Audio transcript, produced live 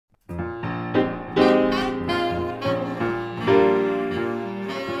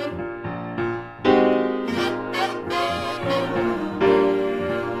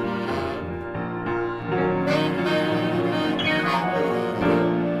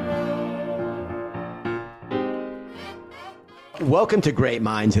Welcome to Great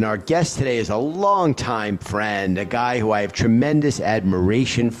Minds, and our guest today is a longtime friend, a guy who I have tremendous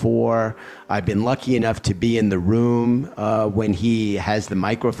admiration for. I've been lucky enough to be in the room when he has the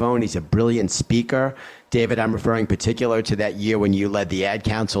microphone. He's a brilliant speaker. David, I'm referring particular to that year when you led the Ad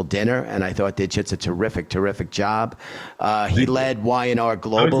Council dinner, and I thought did just a terrific job. He led Y&R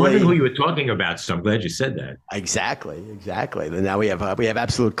globally. I was wondering who you were talking about, so I'm glad you said that. Exactly. Now we have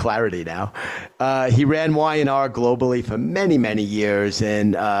absolute clarity now. He ran Y&R globally for many years,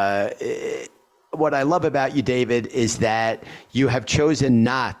 and what I love about you, David, is that you have chosen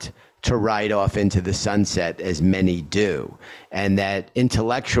not to ride off into the sunset as many do, and that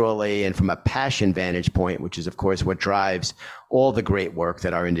intellectually and from a passion vantage point, which is of course what drives all the great work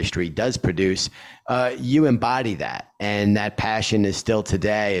that our industry does produce, you embody that, and that passion is still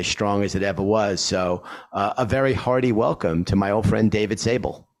today as strong as it ever was. So a very hearty welcome to my old friend David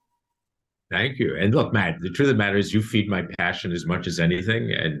Sable. Thank you. And look, Matt, the truth of the matter is you feed my passion as much as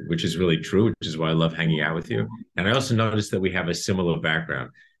anything, and which is really true, which is why I love hanging out with you. And I also noticed that we have a similar background.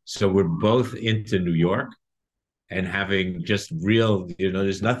 So we're both into New York and having just real,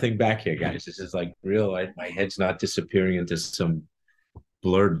 there's nothing back here, guys. This is like real, my head's not disappearing into some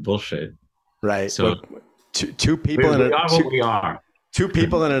blurred bullshit. Right. So two people we are what we are. Two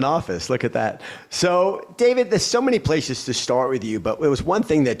people in an office. Look at that. So, David, there's so many places to start with you, but there was one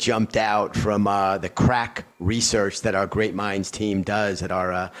thing that jumped out from the crack research that our Great Minds team does at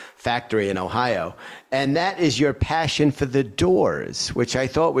our factory in Ohio, and that is your passion for the Doors, which I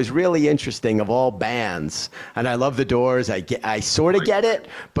thought was really interesting of all bands. And I love the Doors. I sort of get it,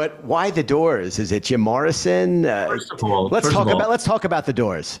 but why the Doors? Is it Jim Morrison? First of all, let's talk about the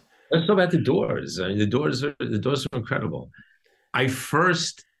Doors. Let's talk about the Doors. I mean, the Doors are incredible. I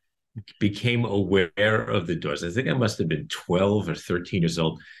first became aware of the Doors. I think I must have been 12 or 13 years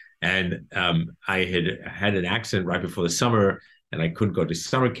old. And I had an accident right before the summer, and I couldn't go to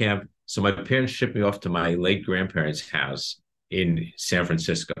summer camp. So my parents shipped me off to my late grandparents' house in San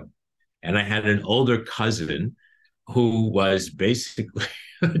Francisco. And I had an older cousin who was basically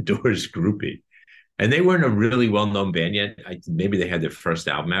a Doors groupie. And they weren't a really well-known band yet. Maybe they had their first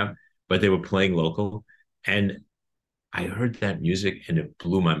album out, but they were playing local. And I heard that music and it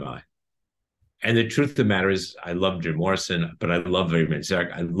blew my mind. And the truth of the matter is, I love Jim Morrison, but I love Freddie Mercury.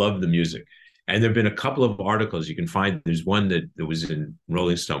 I love the music. And there have been a couple of articles you can find. There's one that was in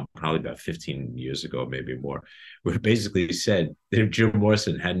Rolling Stone probably about 15 years ago, maybe more, where it basically said that if Jim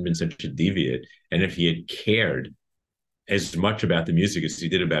Morrison hadn't been such a deviant, and if he had cared as much about the music as he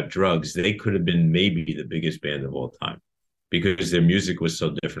did about drugs, they could have been maybe the biggest band of all time, because their music was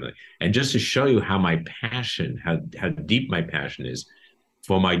so differently. And just to show you how my passion, how deep my passion is,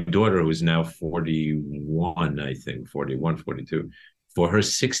 for my daughter, who is now 41, I think, 41, 42, for her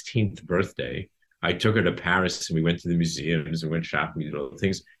 16th birthday, I took her to Paris and we went to the museums and went shopping, we did all the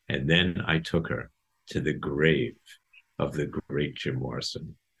things. And then I took her to the grave of the great Jim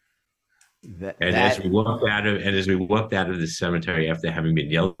Morrison. As we walked out of the cemetery after having been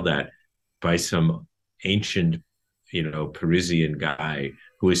yelled at by some ancient Parisian guy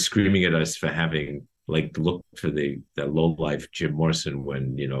who was screaming at us for having looked for the low-life Jim Morrison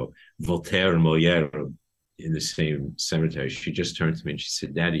when, Voltaire and Moliere are in the same cemetery. She just turned to me and she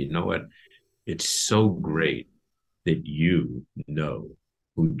said, "Daddy, you know what? It's so great that you know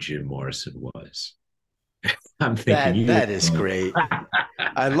who Jim Morrison was." I'm thinking that is great.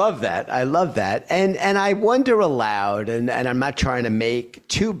 I love that. And I wonder aloud, and I'm not trying to make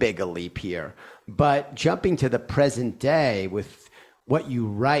too big a leap here, but jumping to the present day with what you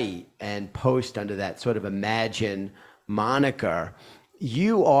write and post under that sort of Imagine moniker,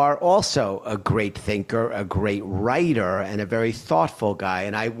 you are also a great thinker, a great writer, and a very thoughtful guy.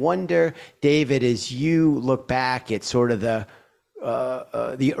 And I wonder, David, as you look back at sort of the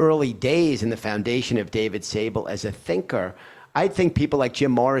early days and the foundation of David Sable as a thinker, I think people like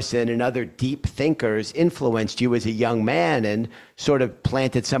Jim Morrison and other deep thinkers influenced you as a young man and sort of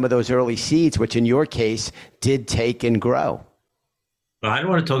planted some of those early seeds, which in your case did take and grow. Well, I don't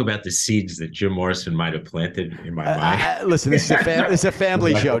want to talk about the seeds that Jim Morrison might have planted in my mind. Listen, this is a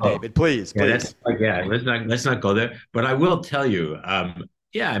family show, David. Please. Let's not go there. But I will tell you, I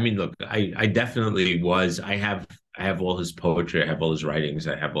mean, look, I definitely was. I have all his poetry. I have all his writings.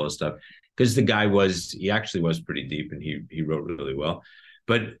 I have all his stuff. Because the guy he actually was pretty deep, and he wrote really well.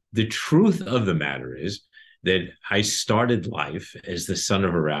 But the truth of the matter is that I started life as the son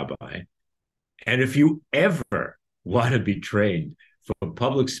of a rabbi. And if you ever want to be trained for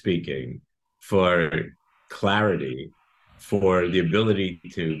public speaking, for clarity, for the ability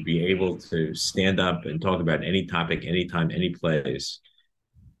to be able to stand up and talk about any topic, anytime, any place,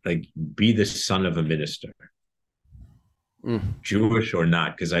 like be the son of a minister. Mm. Jewish or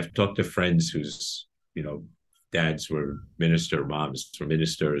not, because I've talked to friends whose, you know, dads were minister, moms were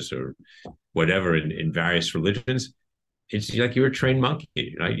ministers or whatever in various religions. It's like you're a trained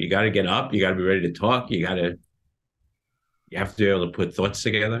monkey, right? You got to get up, you got to be ready to talk, you have to be able to put thoughts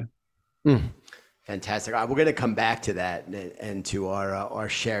together. Mm. Fantastic. We're going to come back to that and to our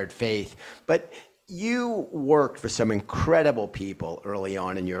shared faith. But you worked for some incredible people early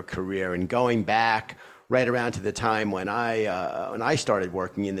on in your career, and going back right around to the time when I started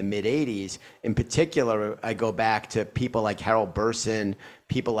working in the mid '80s. In particular, I go back to people like Harold Burson,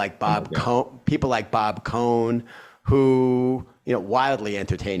 Oh my God. People like Bob Cohn, who, wildly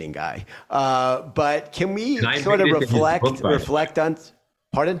entertaining guy. But can And we I sort made of it to his book, by the way. reflect on?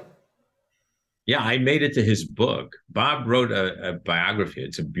 Pardon? Yeah, I made it to his book. Bob wrote a biography.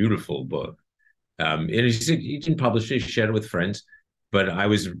 It's a beautiful book. He didn't publish it, he shared it with friends, but I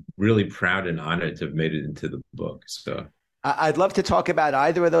was really proud and honored to have made it into the book. So, I'd love to talk about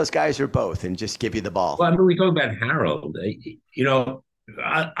either of those guys or both, and just give you the ball. well, I mean, we go about Harold. You know,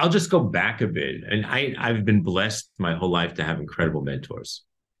 I'll just go back a bit, and I've been blessed my whole life to have incredible mentors.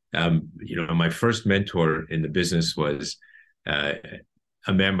 My first mentor in the business was uh,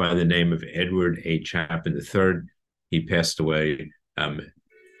 a man by the name of Edward A. Chapman III. He passed away.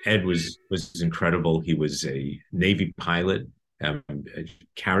 Ed was incredible. He was a Navy pilot, a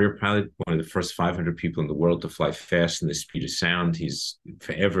carrier pilot, one of the first 500 people in the world to fly fast in the speed of sound. He's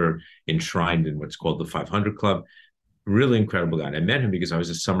forever enshrined in what's called the 500 Club. Really incredible guy. And I met him because I was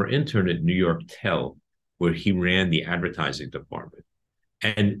a summer intern at New York Tel, where he ran the advertising department.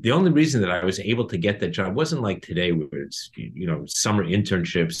 And the only reason that I was able to get that job wasn't like today, where it's, summer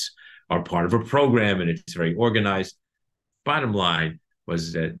internships are part of a program and it's very organized. Bottom line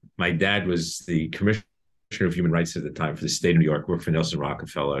was that my dad was the commissioner of human rights at the time for the state of New York, worked for Nelson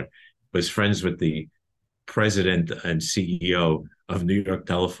Rockefeller, was friends with the president and CEO of New York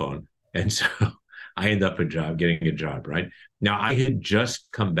Telephone. And so I ended up getting a job, right? Now, I had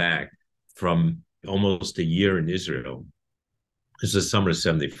just come back from almost a year in Israel. This was the summer of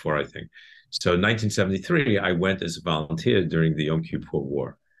 74, I think. So 1973, I went as a volunteer during the Yom Kippur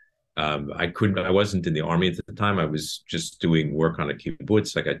War. I wasn't in the army at the time. I was just doing work on a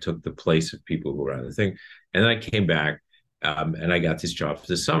kibbutz. Like I took the place of people who were on the thing. And then I came back and I got this job for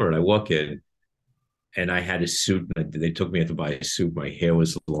the summer. And I walk in and I had a suit. And they took me out to buy a suit. My hair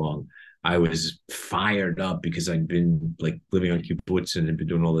was long. I was fired up because I'd been like living on kibbutz and had been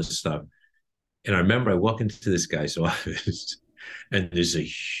doing all this stuff. And I remember I walk into this guy's office and there's a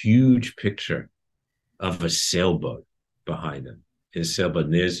huge picture of a sailboat behind him. His sailboat,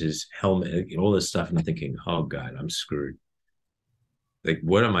 and there's his helmet, all this stuff. And I'm thinking, oh God, I'm screwed. Like,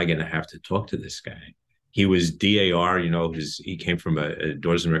 what am I going to have to talk to this guy? He was DAR, he came from a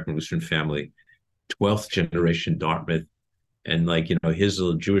Daughters of American Lutheran family, 12th generation Dartmouth. And his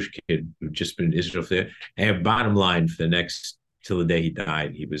little Jewish kid who'd just been in Israel for and bottom line, for the next till the day he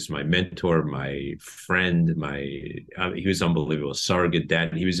died, he was my mentor, my friend, he was unbelievable, surrogate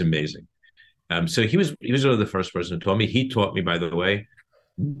dad. He was amazing. So he was one of the first person who taught me. He taught me, by the way,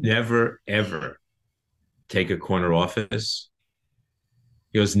 never ever take a corner office.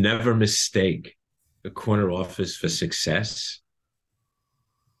 He goes, never mistake a corner office for success.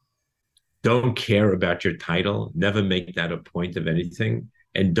 Don't care about your title. Never make that a point of anything,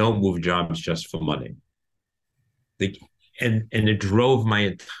 and don't move jobs just for money. And it drove my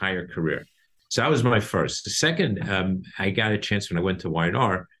entire career. So that was my first. The second, I got a chance when I went to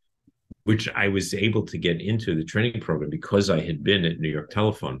Y&R, which I was able to get into the training program because I had been at New York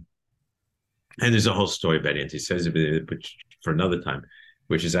Telephone. And there's a whole story about anti-Semitism, which for another time,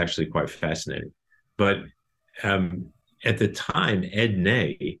 which is actually quite fascinating. But at the time, Ed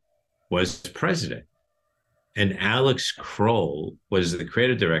Ney was president, and Alex Kroll was the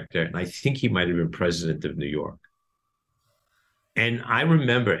creative director, and I think he might have been president of New York. And I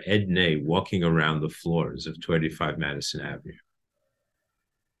remember Ed Ney walking around the floors of 285 Madison Avenue.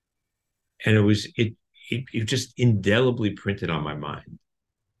 And it just indelibly printed on my mind.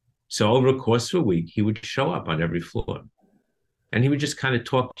 So over the course of a week, he would show up on every floor and he would just kind of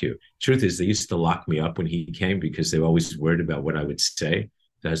talk to you. Truth is, they used to lock me up when he came because they were always worried about what I would say.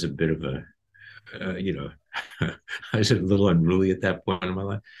 That was a bit of I was a little unruly at that point in my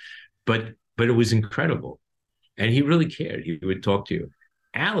life, but it was incredible. And he really cared. He would talk to you.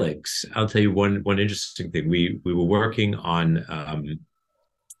 Alex, I'll tell you one interesting thing. We were working on,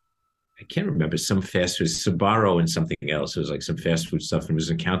 I can't remember, some fast food, Sbarro and something else. It was like some fast food stuff. And it was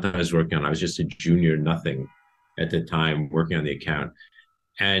an account I was working on. I was just a junior nothing at the time working on the account.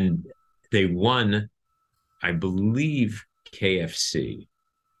 And they won, I believe, KFC.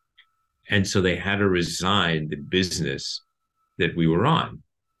 And so they had to resign the business that we were on.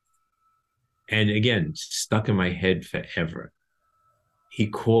 And again, stuck in my head forever. He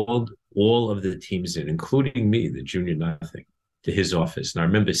called all of the teams in, including me, the junior nothing, to his office. And I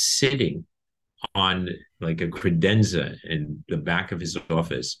remember sitting on like a credenza in the back of his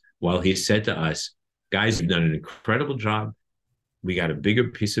office while he said to us, guys, you've done an incredible job. We got a bigger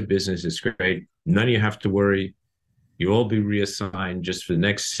piece of business. It's great. None of you have to worry. You'll all be reassigned just for the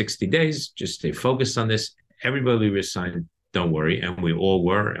next 60 days. Just stay focused on this. Everybody reassigned. Don't worry. And we all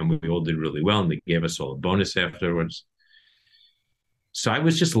were, and we all did really well. And they gave us all a bonus afterwards. So I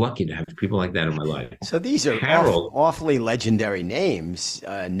was just lucky to have people like that in my life. So these are awfully legendary names,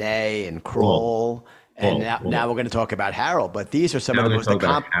 Ney and Kroll. And now we're going to talk about Harold. But these are some of the most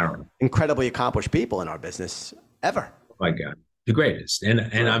incredibly accomplished people in our business ever. Oh my God. The greatest. And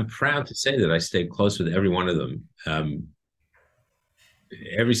I'm proud to say that I stayed close with every one of them.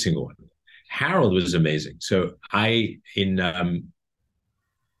 Every single one. Harold was amazing. So I'd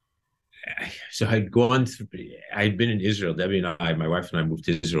gone through, I'd been in Israel. Debbie and I, my wife and I moved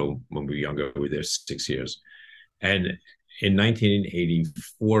to Israel when we were younger. We were there 6 years. And in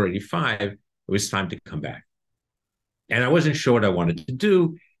 1984, 85, it was time to come back. And I wasn't sure what I wanted to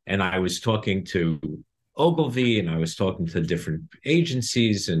do. And I was talking to Ogilvy and I was talking to different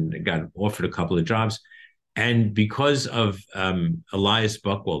agencies and got offered a couple of jobs. And because of Elias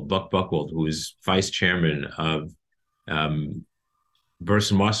Buchwald, Buck Buchwald, who was vice chairman of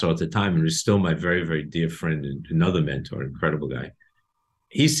Burson Marsahl at the time, and was still my very, very dear friend and another mentor, incredible guy.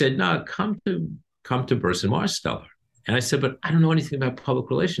 He said, "No, come to Burson Marsteller." And I said, "But I don't know anything about public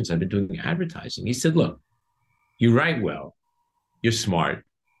relations. I've been doing advertising." He said, "Look, you write well, you're smart,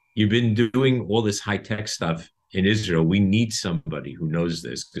 you've been doing all this high tech stuff in Israel. We need somebody who knows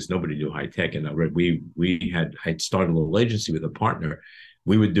this because nobody knew high tech." And I'd started a little agency with a partner.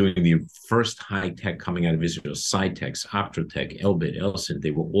 We were doing the first high tech coming out of Israel, Cytex, Optrotech, Elbit, Elsin.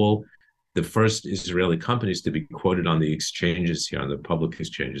 They were all the first Israeli companies to be quoted on the exchanges here, on the public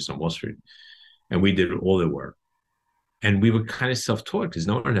exchanges on Wall Street. And we did all the work. And we were kind of self-taught because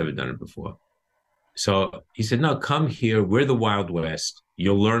no one had ever done it before. So he said, "No, come here. We're the Wild West.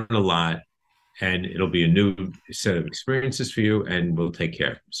 You'll learn a lot. And it'll be a new set of experiences for you, and we'll take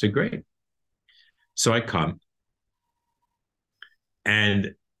care." I said, "Great." So I come.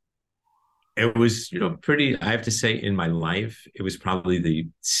 And it was, pretty, I have to say, in my life, it was probably the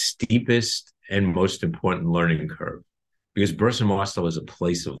steepest and most important learning curve because Burson Marsteller was a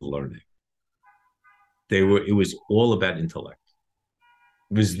place of learning. It was all about intellect.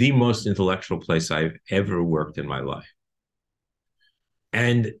 It was the most intellectual place I've ever worked in my life.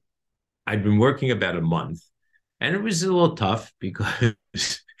 And I'd been working about a month, and it was a little tough because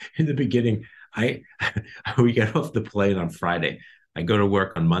in the beginning, we get off the plane on Friday. I go to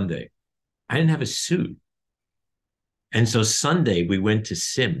work on Monday. I didn't have a suit. And so Sunday, we went to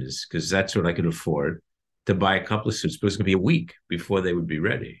Sims, because that's what I could afford, to buy a couple of suits, but it was going to be a week before they would be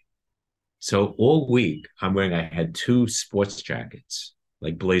ready. So all week, I had 2 sports jackets,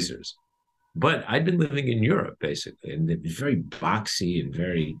 like blazers. But I'd been living in Europe, basically, and it was very boxy and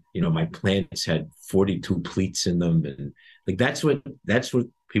very, my plants had 42 pleats in them. And like that's what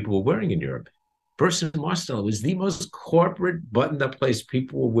people were wearing in Europe. Burson Marsteller was the most corporate buttoned-up place.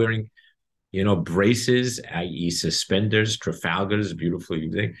 People were wearing, braces, i.e. suspenders, Trafalgars,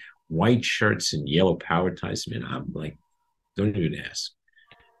 beautifully, white shirts and yellow power ties. Man, I'm like, don't even ask.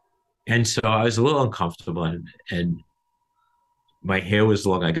 And so I was a little uncomfortable, and my hair was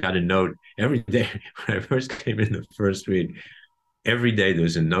long. I got a note every day when I first came in the first week. Every day there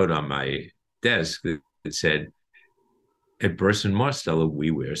was a note on my desk that said, "At Burson Marsteller,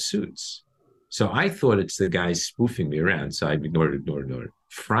 we wear suits." So I thought it's the guy spoofing me around. So I ignored it.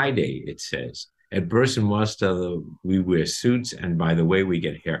 Friday, it says, "At Burson Marsteller, we wear suits. And by the way, we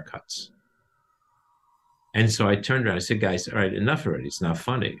get haircuts." And so I turned around. I said, "Guys, all right, enough already. It's not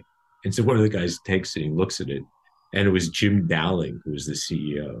funny." And so one of the guys takes it and looks at it. And it was Jim Dowling, who was the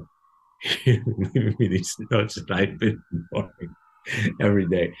CEO, leaving me these notes that I'd been ignoring every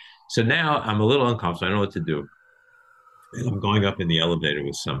day. So now I'm a little uncomfortable. I don't know what to do. And I'm going up in the elevator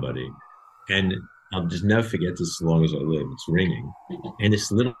with somebody. And I'll just never forget this as long as I live. It's ringing. And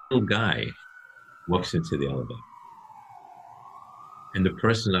this little guy walks into the elevator. And the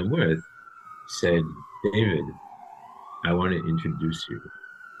person I'm with said, "David, I want to introduce you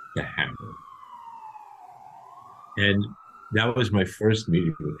to Harold." And that was my first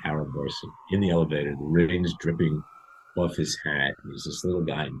meeting with Harold Burson in the elevator, the rain's dripping off his hat. He's this little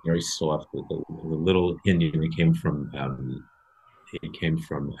guy, very soft, with a little Indian that came from Alabama,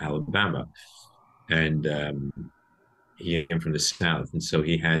 and he came from the South, and so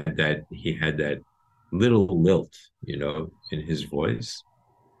he had that little lilt, in his voice.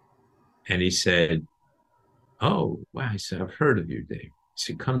 And he said, "Oh, wow." He said, "I've heard of you, Dave." He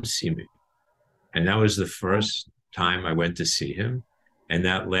said, "Come see me." And that was the first time I went to see him. And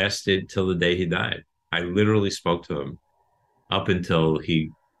that lasted till the day he died. I literally spoke to him up until he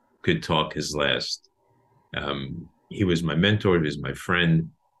could talk his last. He was my mentor. He was my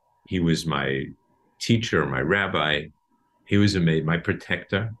friend. He was my teacher, my rabbi. He was my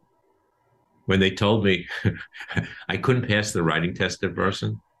protector. When they told me I couldn't pass the writing test at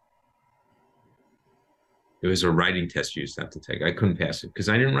Burson, it was a writing test you used to have to take. I couldn't pass it because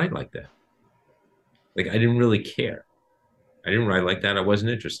I didn't write like that. Like, I didn't really care. I didn't write like that. I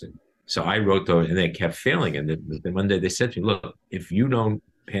wasn't interested. So I wrote those, and they kept failing. And then one day they said to me, "Look, if you don't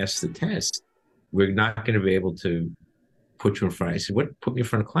pass the test, we're not going to be able to put you in front." I said, "What put me in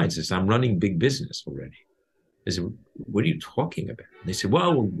front of clients?" I said, "I'm running big business already." I said, "What are you talking about?" And they said,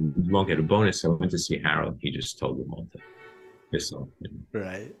 "Well, we won't get a bonus." So I went to see Harold. He just told them all to piss off.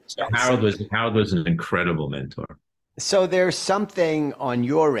 Right. So Harold was an incredible mentor. So there's something on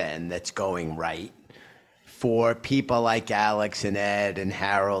your end that's going right for people like Alex and Ed and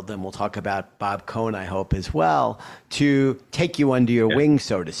Harold, and we'll talk about Bob Cohn, I hope, as well, to take you under your wing,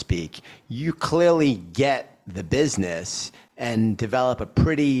 so to speak. You clearly get the business and develop a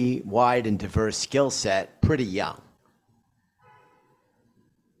pretty wide and diverse skill set pretty young.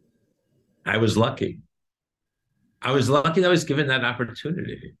 I was lucky. I was lucky that I was given that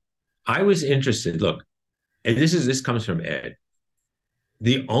opportunity. I was interested. Look, and this comes from Ed.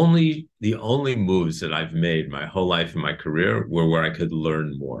 The only moves that I've made my whole life in my career were where I could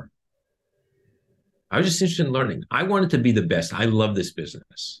learn more. I was just interested in learning. I wanted to be the best. I love this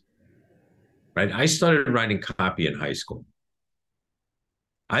business. Right? I started writing copy in high school.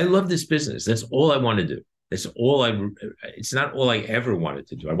 I love this business. That's all I want to do. It's not all I ever wanted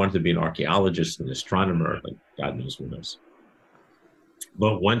to do. I wanted to be an archaeologist, an astronomer, like God knows what else.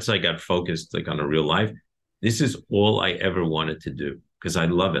 But once I got focused like on a real life, this is all I ever wanted to do because I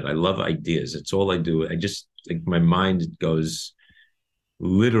love it. I love ideas. It's all I do. I just like my mind goes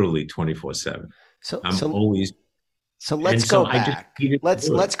literally 24/7. So, I'm so always So let's and so go I just back. needed to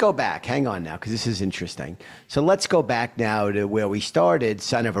do it. Let's go back. Hang on now, because this is interesting. So let's go back now to where we started,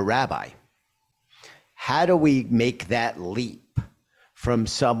 son of a rabbi. How do we make that leap from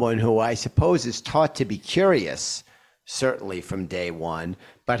someone who I suppose is taught to be curious, certainly from day one,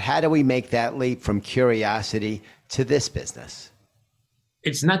 but how do we make that leap from curiosity to this business?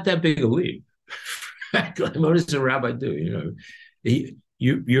 It's not that big a leap. What does a rabbi do?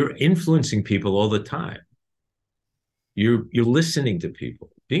 You're influencing people all the time. You're listening to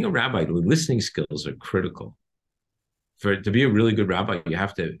people. Being a rabbi, listening skills are critical. To be a really good rabbi,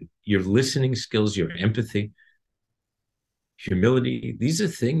 your listening skills, your empathy, humility. These are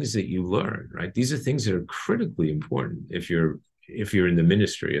things that you learn, right? These are things that are critically important if you're in the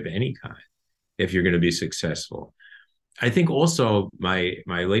ministry of any kind, if you're going to be successful. I think also my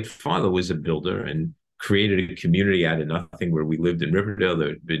late father was a builder and created a community out of nothing where we lived in Riverdale. There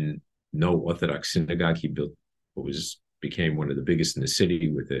had been no Orthodox synagogue. He built what became one of the biggest in the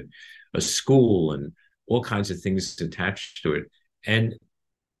city with a school and all kinds of things attached to it. And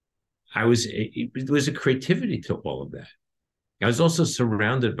it was a creativity to all of that. I was also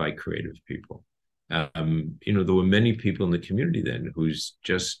surrounded by creative people. There were many people in the community then who's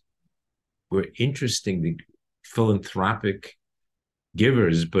just were interesting, philanthropic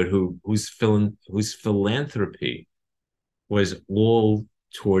givers, but whose philanthropy was all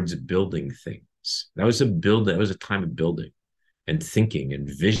towards building things. That was a time of building and thinking and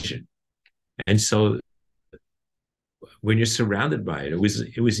vision. And so when you're surrounded by it, it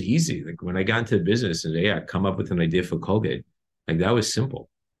was easy. Like when I got into business and come up with an idea for Colgate, like that was simple.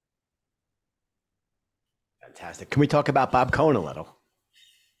 Fantastic. Can we talk about Bob Cohn a little?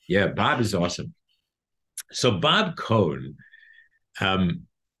 Yeah, Bob is awesome. So Bob Cohn,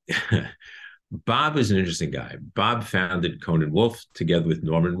 Bob is an interesting guy. Bob founded Cohn and Wolfe together with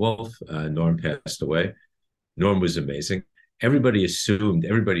Norman Wolfe. Norm passed away. Norm was amazing. Everybody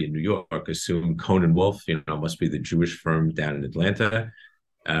in New York assumed Cohn and Wolfe, must be the Jewish firm down in Atlanta.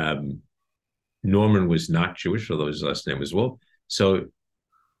 Norman was not Jewish, although his last name was Wolfe. So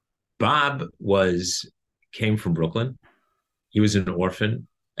Bob came from Brooklyn. He was an orphan.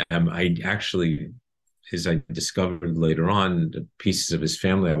 As I discovered later on, the pieces of his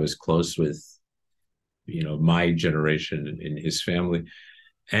family, I was close with, my generation in his family.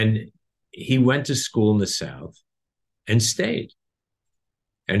 And he went to school in the South and stayed.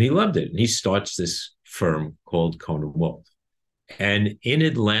 And he loved it. And he starts this firm called Cohn and Wolfe. And in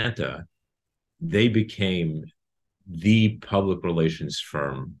Atlanta, they became the public relations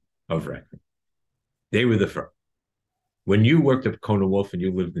firm of record. They were the first. When you worked at Cohn and Wolfe and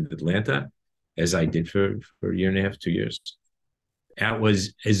you lived in Atlanta, as I did for a year and a half, 2 years, that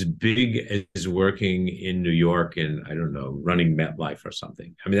was as big as working in New York and, I don't know, running MetLife or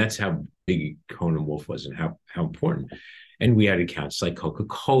something. I mean, that's how big Cohn and Wolfe was and how important. And we had accounts like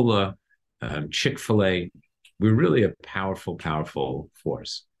Coca-Cola, Chick-fil-A. We're really a powerful, powerful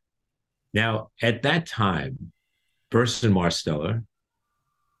force. Now, at that time, Burson Marsteller,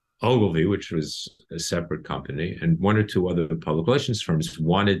 Ogilvy, which was a separate company, and one or two other public relations firms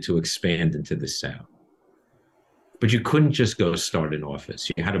wanted to expand into the South. But you couldn't just go start an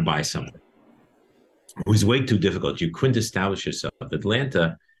office. You had to buy something. It was way too difficult. You couldn't establish yourself.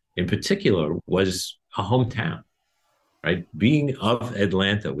 Atlanta, in particular, was a hometown, right? Being of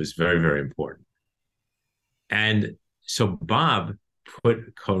Atlanta was very, very important. And so Bob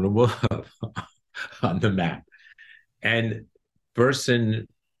put Cohn and Wolfe on the map. And Burson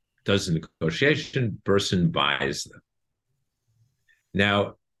does a negotiation, Burson buys them.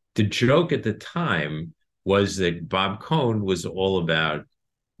 Now, the joke at the time was that Bob Cohn was all about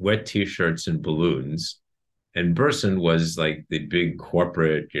wet T-shirts and balloons, and Burson was like the big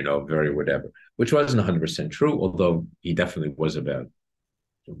corporate, very whatever, which wasn't 100% true, although he definitely was about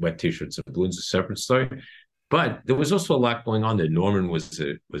wet T-shirts and balloons, a separate story. But there was also a lot going on there. Norman was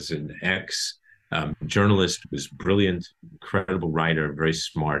an journalist, was brilliant, incredible writer, very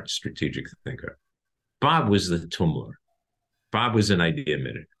smart, strategic thinker. Bob was the tumbler. Bob was an idea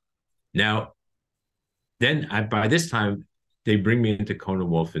minute. Now, then by this time, they bring me into Cohn and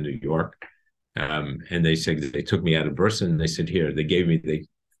Wolfe in New York, and they said they took me out of Burson. And they said here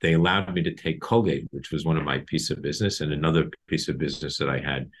they allowed me to take Colgate, which was one of my piece of business, and another piece of business that I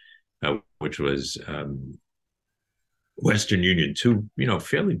had, which was Western Union, two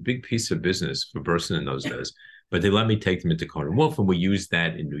fairly big piece of business for Burson in those days. But they let me take them into Cohn and Wolfe, and we used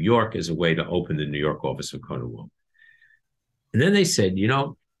that in New York as a way to open the New York office of Cohn and Wolfe. And then they said,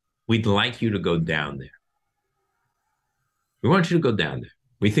 we'd like you to go down there. We want you to go down there.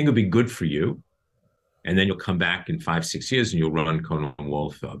 We think it'll be good for you. And then you'll come back in 5-6 years and you'll run Cohn and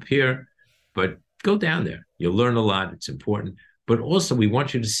Wolfe up here. But go down there. You'll learn a lot. It's important. But also we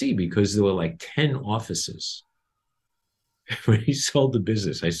want you to see, because there were like 10 offices. When he sold the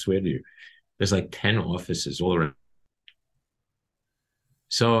business, I swear to you, there's like 10 offices all around.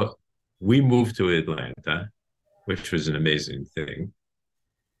 So we moved to Atlanta, which was an amazing thing.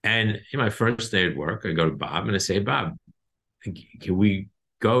 And in my first day at work, I go to Bob and I say, Bob, can we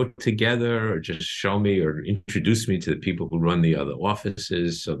go together, or just show me or introduce me to the people who run the other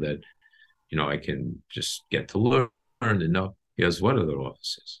offices so that, I can just get to learn and know. He goes, what other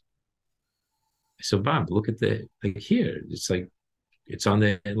offices? I said, Bob, look at here. It's on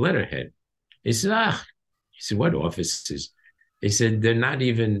the letterhead. He said, He said, what offices? He said, they're not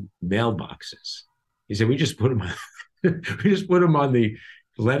even mailboxes. He said, we just put them on the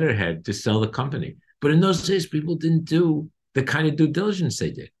letterhead to sell the company. But in those days, people didn't do the kind of due diligence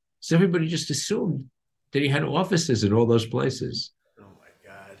they did. So everybody just assumed that he had offices in all those places. Oh my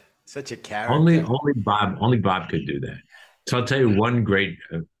God. Such a character. Only Bob could do that. So I'll tell you one great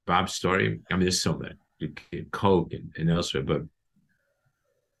Bob story. I mean, there's so many, Coke and elsewhere, but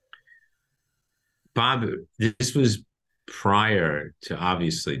Bob, this was prior to,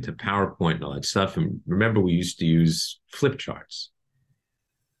 obviously, to PowerPoint and all that stuff. And remember, we used to use flip charts.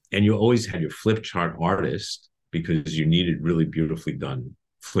 And you always had your flip chart artist, because you needed really beautifully done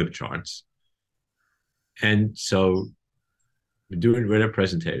flip charts. And so we're doing a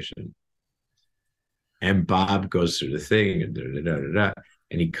presentation, and Bob goes through the thing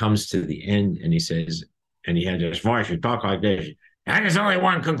and he comes to the end and he says, and he had this voice, you talk like this, and there's only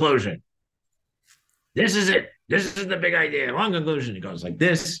one conclusion. This is it. This is the big idea. One conclusion. He goes like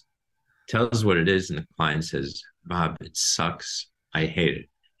this, tells what it is, and the client says, Bob, it sucks. I hate it.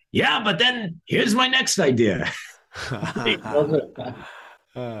 Yeah, but then here's my next idea. That's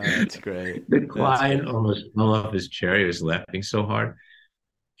great. The client almost fell off his chair. He was laughing so hard.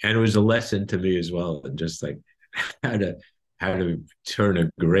 And it was a lesson to me as well, and just like how to turn a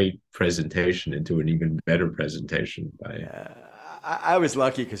great presentation into an even better presentation. I was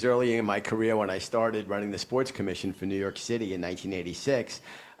lucky because early in my career, when I started running the sports commission for New York City in 1986,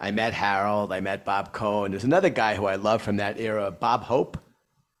 I met Harold, I met Bob Cohn. There's another guy who I love from that era, Bob Hope.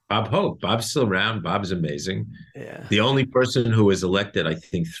 Bob Hope. Bob's still around. Bob's amazing. Yeah. The only person who was elected, I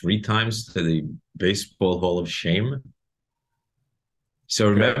think, 3 times to the Baseball Hall of Shame. So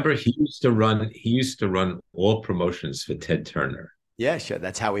remember, he used to run all promotions for Ted Turner. Yeah, sure.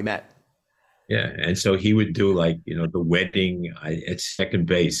 That's how we met. Yeah, and so he would do like the wedding at second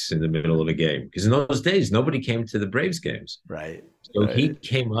base in the middle of a game because in those days nobody came to the Braves games. Right, So he right.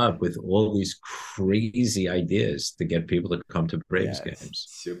 came up with all these crazy ideas to get people to come to Braves Yes, games.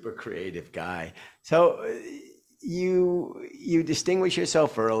 super creative guy. So you distinguish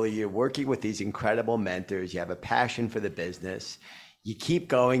yourself early. You're working with these incredible mentors. You have a passion for the business. You keep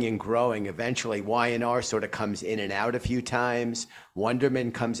going and growing. Eventually, Y&R sort of comes in and out a few times.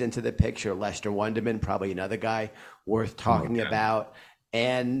 Wonderman comes into the picture. Lester Wonderman, probably another guy worth Oh talking God, about.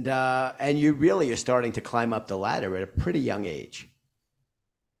 And you really are starting to climb up the ladder at a pretty young age.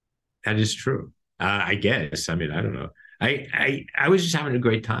 that is true. I guess. I mean, I don't know. I was just having a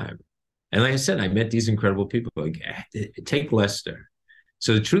great time, and like I said, I met these incredible people. Like take Lester.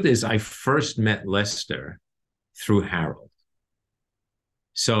 So the truth is, I first met Lester through Harold.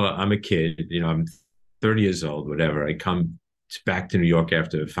 So I'm a kid, I'm 30 years old, whatever. I come back to New York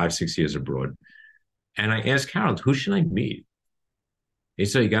after 5, 6 years abroad. And I ask Harold, who should I meet? He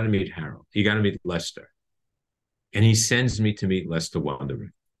said, you got to meet Harold. You got to meet Lester. And he sends me to meet Lester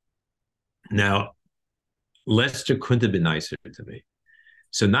Wonderman. Now, Lester couldn't have been nicer to me.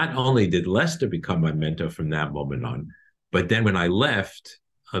 So not only did Lester become my mentor from that moment on, but then when I left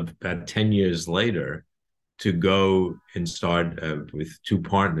about 10 years later to go and start with two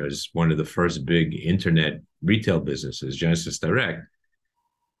partners, one of the first big internet retail businesses, Genesis Direct,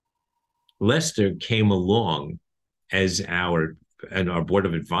 Lester came along as our board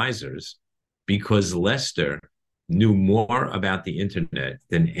of advisors because Lester knew more about the internet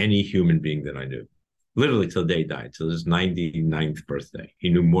than any human being that I knew. Literally till the day he died, till his 99th birthday. He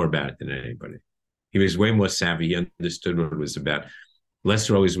knew more about it than anybody. He was way more savvy. He understood what it was about.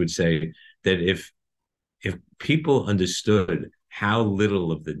 Lester always would say that if people understood how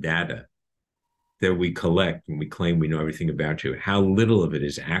little of the data that we collect and we claim we know everything about you, how little of it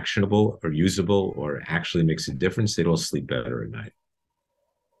is actionable or usable or actually makes a difference, they'd all sleep better at night.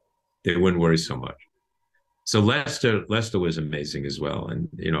 They wouldn't worry so much. So Lester was amazing as well, and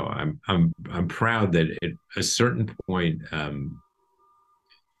I'm proud that at a certain point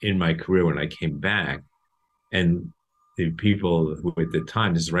in my career when I came back, and the people who at the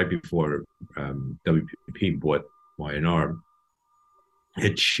time, this is right before WPP bought Y&R,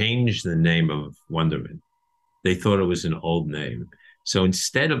 had changed the name of Wonderman. They thought it was an old name. So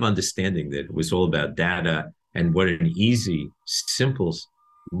instead of understanding that it was all about data and what an easy, simple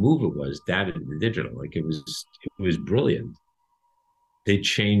move it was, data to digital, like it was brilliant. They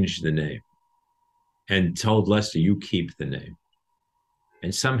changed the name and told Lester, "You keep the name."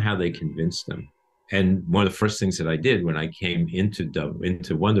 And somehow they convinced them. And one of the first things that I did when I came into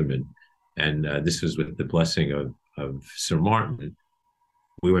Wonderman, and this was with the blessing of Sir Martin,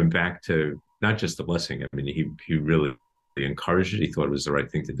 we went back to not just the blessing. I mean, he really encouraged it. He thought it was the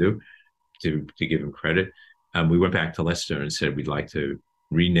right thing to do, to give him credit. We went back to Lester and said we'd like to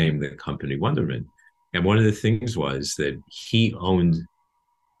rename the company Wonderman. And one of the things was that he owned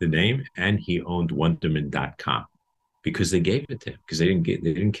the name and he owned Wonderman.com because they gave it to him because they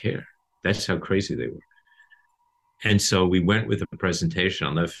didn't care. That's how crazy they were. And so we went with a presentation.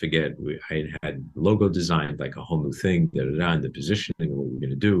 I'll never forget. I had logo designed, like a whole new thing, and the positioning of what we were going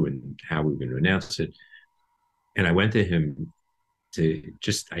to do and how we were going to announce it. And I went to him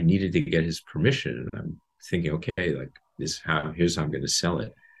I needed to get his permission. And I'm thinking, okay, like here's how I'm going to sell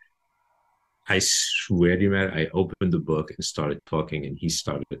it. I swear to you, man, I opened the book and started talking, and he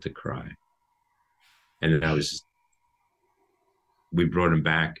started to cry. And then we brought him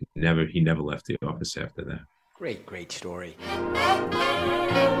back. He never left the office after that. Great, great story.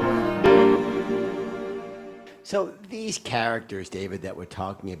 So these characters, David, that we're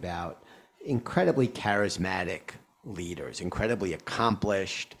talking about, incredibly charismatic leaders, incredibly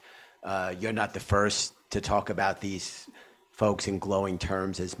accomplished. You're not the first to talk about these folks in glowing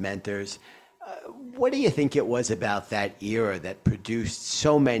terms as mentors. What do you think it was about that era that produced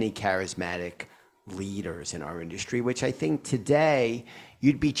so many charismatic leaders in our industry, which I think today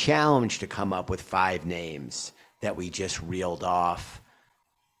you'd be challenged to come up with 5 names that we just reeled off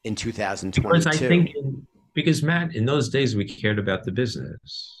in 2022? Because Matt, in those days we cared about the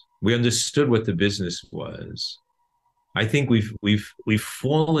business. We understood what the business was. I think we've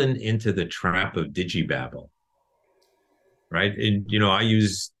fallen into the trap of digibabble, right? And I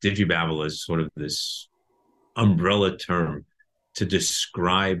use digibabble as sort of this umbrella term to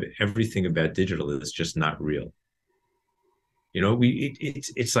describe everything about digital that's just not real.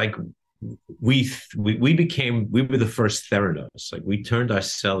 It's like we were the first Theranos. Like we turned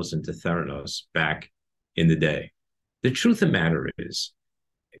ourselves into Theranos back in the day. The truth of the matter is,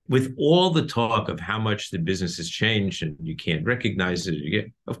 with all the talk of how much the business has changed and you can't recognize it,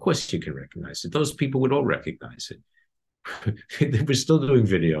 of course you can recognize it. Those people would all recognize it. We're still doing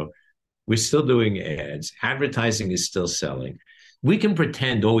video. We're still doing ads. Advertising is still selling. We can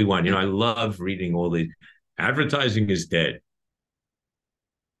pretend all we want. I love reading all the advertising is dead.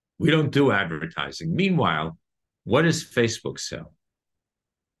 We don't do advertising. Meanwhile, what does Facebook sell?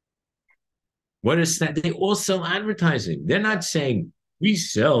 What is that? They all sell advertising. They're not saying we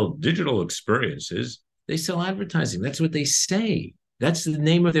sell digital experiences. They sell advertising. That's what they say. That's the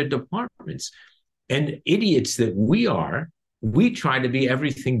name of their departments. And idiots that we are, we try to be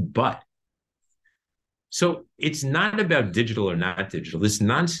everything but. So it's not about digital or not digital. This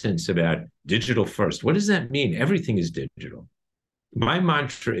nonsense about digital first. What does that mean? Everything is digital. My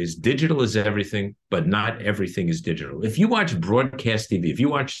mantra is digital is everything, but not everything is digital. If you watch broadcast TV, if you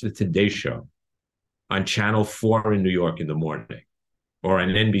watch the Today Show on Channel 4 in New York in the morning, or on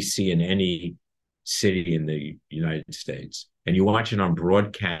NBC in any city in the United States, and you watch it on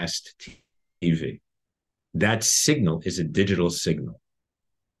broadcast TV, that signal is a digital signal.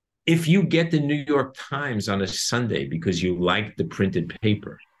 If you get the New York Times on a Sunday because you like the printed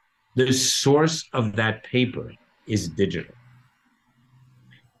paper, the source of that paper is digital.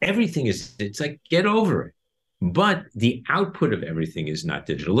 Everything is, it's like, get over it. But the output of everything is not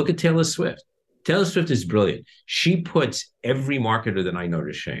digital. Look at Taylor Swift. Taylor Swift is brilliant. She puts every marketer that I know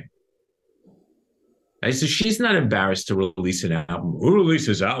to shame. Right? So she's not embarrassed to release an album. Who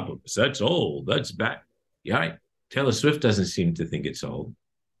releases albums? That's old. That's bad. Yeah, right. Taylor Swift doesn't seem to think it's old.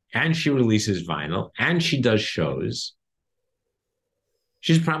 And she releases vinyl, and she does shows.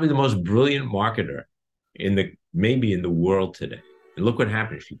 She's probably the most brilliant marketer maybe in the world today. And look what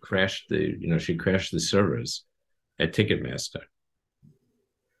happened. She crashed the servers at Ticketmaster.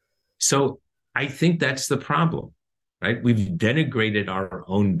 So I think that's the problem, right? We've denigrated our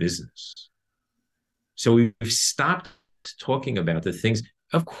own business. So we've stopped talking about the things.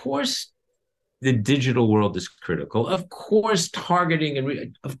 Of course, the digital world is critical. Of course, targeting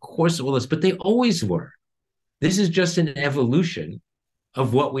and of course, all this, but they always were. This is just an evolution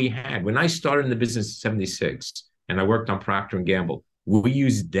of what we had. When I started in the business in 1976, and I worked on Procter & Gamble, we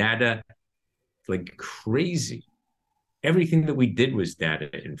used data like crazy. Everything that we did was data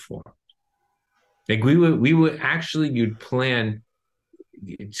informed. Like we were actually, you'd plan,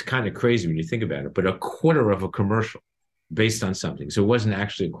 it's kind of crazy when you think about it, but a quarter of a commercial based on something. So it wasn't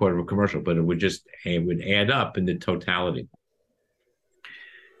actually a quarter of a commercial, but it would add up in the totality.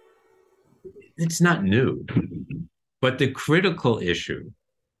 It's not new, but the critical issue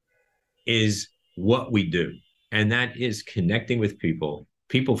is what we do. And that is connecting with people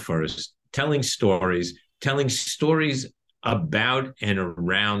first, telling stories about and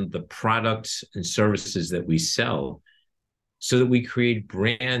around the products and services that we sell so that we create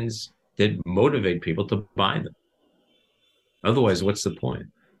brands that motivate people to buy them. Otherwise, what's the point?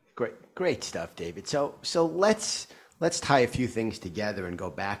 Great stuff, David. So let's tie a few things together and go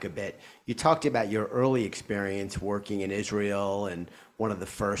back a bit. You talked about your early experience working in Israel and one of the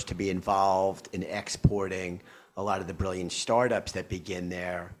first to be involved in exporting a lot of the brilliant startups that begin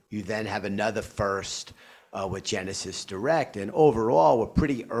there. You then have another first with Genesis Direct, and overall, we're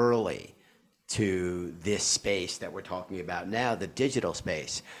pretty early to this space that we're talking about now, the digital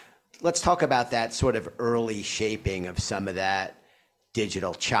space. Let's talk about that sort of early shaping of some of that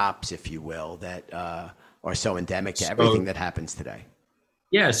digital chops, if you will, that are so endemic to everything that happens today.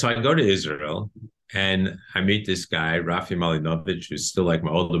 Yeah, so I go to Israel and I meet this guy, Rafi Malinovich, who's still like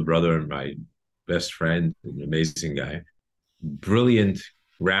my older brother and my best friend, an amazing guy, brilliant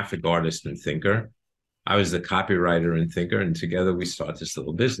graphic artist and thinker. I was the copywriter and thinker, and together we started this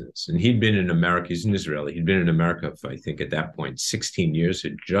little business. And he'd been in America, he's an Israeli, he'd been in America for, I think at that point, 16 years,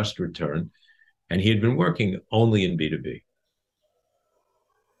 had just returned, and he had been working only in B2B.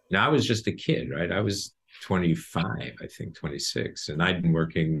 Now, I was just a kid, right? I was 25, I think 26, and I'd been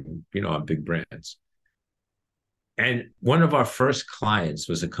working, on big brands. And one of our first clients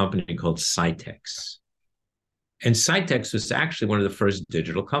was a company called Cytex. And Cytex was actually one of the first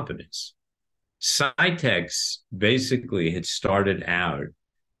digital companies. Cytex basically had started out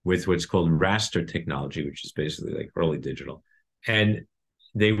with what's called raster technology, which is basically like early digital. And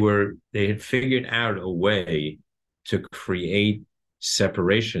they had figured out a way to create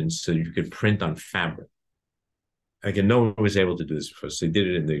separations so you could print on fabric. Again, no one was able to do this before. So they did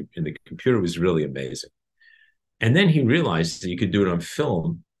it in the computer. It was really amazing. And then he realized that you could do it on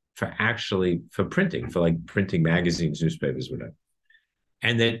film for printing, for like printing magazines, newspapers, whatever.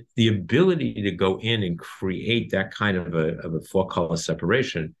 And that the ability to go in and create that kind of a four-color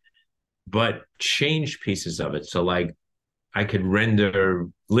separation, but change pieces of it. So like I could render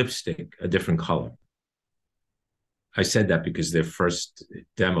lipstick a different color. I said that because their first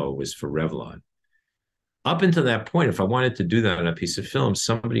demo was for Revlon. Up until that point, if I wanted to do that on a piece of film,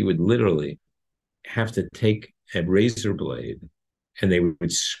 somebody would literally have to take a razor blade and they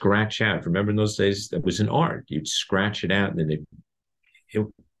would scratch out. Remember in those days, that was an art. You'd scratch it out and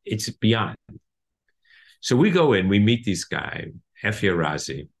then it's beyond. So we go in, we meet this guy, Efi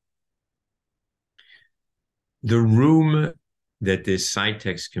Arazi. The room that this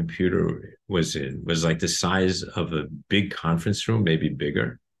Cytex computer was in was like the size of a big conference room, maybe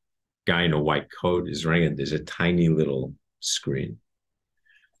bigger. Guy in a white coat is running, and there's a tiny little screen.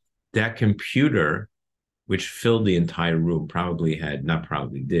 That computer, which filled the entire room,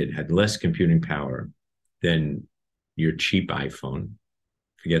 had less computing power than your cheap iPhone.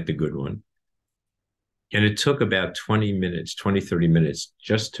 Forget the good one. And it took about 20, 30 minutes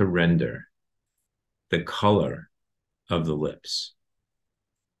just to render the color of the lips,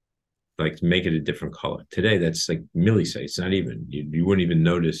 like to make it a different color. Today, that's like milliseconds. It's not even, you wouldn't even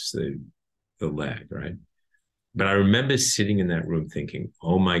notice the lag, right? But I remember sitting in that room thinking,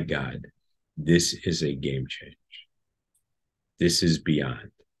 oh my God, this is a game change. This is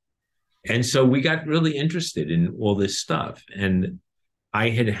beyond. And so we got really interested in all this stuff. And I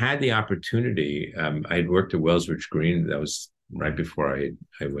had the opportunity, I had worked at Wellsbridge Green. That was right before I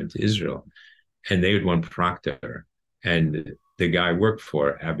went to Israel. And they had won Proctor. And the guy I worked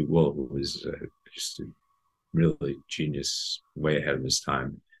for, Avi Wool, who was just a really genius, way ahead of his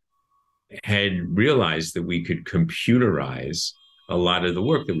time, had realized that we could computerize a lot of the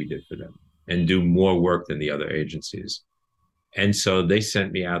work that we did for them and do more work than the other agencies. And so they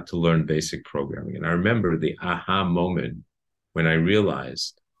sent me out to learn basic programming. And I remember the aha moment when I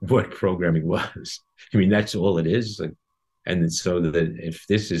realized what programming was. I mean, that's all it is. Like, and so that if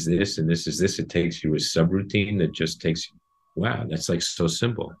this is this and this is this, it takes you a subroutine that just takes you, wow, that's like so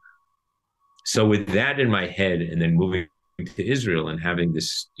simple. So with that in my head, and then moving to Israel and having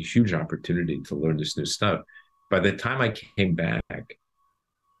this huge opportunity to learn this new stuff, by the time I came back,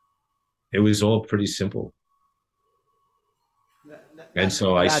 it was all pretty simple. And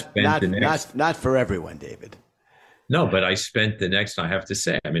so I spent the next... Not for everyone, David. No, but I spent the next, I have to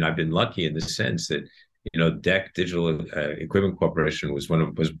say, I mean, I've been lucky in the sense that, you know, DEC Digital Equipment Corporation was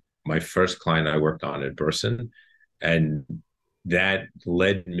my first client I worked on at Burson. And that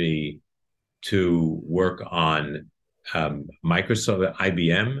led me to work on Microsoft,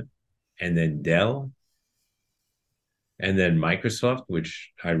 IBM, and then Dell, and then Microsoft,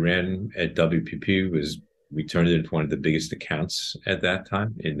 which I ran at WPP. We turned it into one of the biggest accounts at that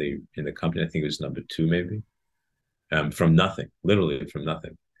time in the company. I think it was number 2, maybe, from nothing, literally from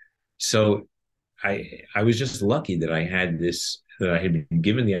nothing. So I was just lucky that I had been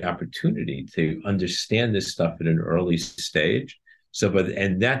given the opportunity to understand this stuff at an early stage.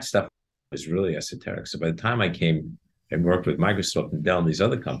 And that stuff was really esoteric. So by the time I came and worked with Microsoft and Dell and these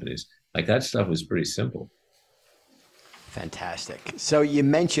other companies, like that stuff was pretty simple. Fantastic. So you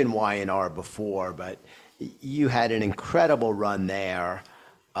mentioned Y&R before, but you had an incredible run there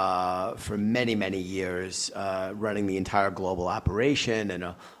for many, many years, running the entire global operation and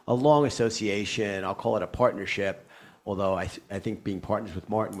a long association. I'll call it a partnership, although I think being partners with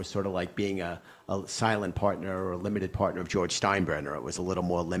Martin was sort of like being a silent partner or a limited partner of George Steinbrenner. It was a little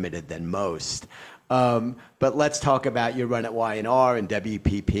more limited than most. But let's talk about your run at Y&R and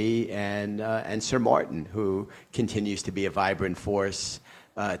WPP and Sir Martin, who continues to be a vibrant force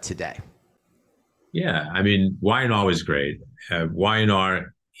today. Yeah, I mean, Y&R was great.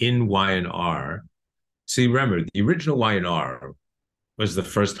 Y&R, see, remember, the original Y&R was the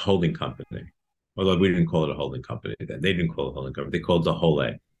first holding company, although we didn't call it a holding company then. They didn't call it a holding company. They called it the Whole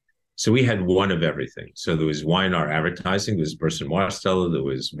A. So we had one of everything. So there was Y&R Advertising, there was Burson Marsteller, there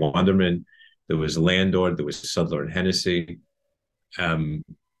was Wanderman, there was Landor, there was Sudler and Hennessy. I think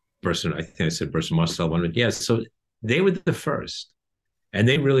I said Burson Marsteller, Wanderman. Yeah, so they were the first. And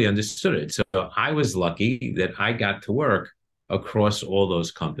they really understood it. So I was lucky that I got to work across all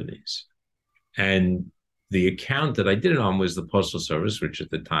those companies. And the account that I did it on was the Postal Service, which at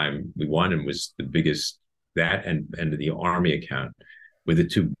the time we won and was the biggest, that and the Army account were the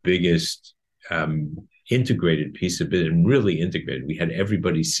two biggest integrated piece of it, and really integrated. We had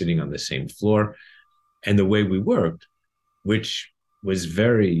everybody sitting on the same floor. And the way we worked, which was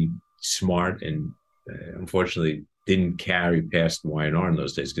very smart and unfortunately didn't carry past Y&R in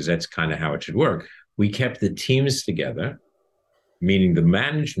those days, because that's kind of how it should work. We kept the teams together, meaning the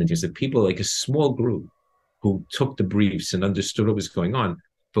management is the people, like a small group who took the briefs and understood what was going on,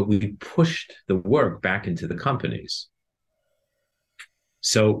 but we pushed the work back into the companies.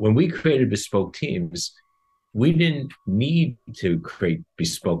 So when we created bespoke teams, we didn't need to create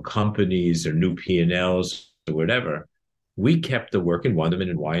bespoke companies or new P&Ls or whatever. We kept the work in Wonderman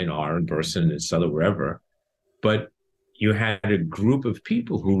and Y&R and Burson and Sutter, wherever. But you had a group of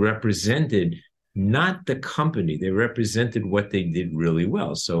people who represented not the company, they represented what they did really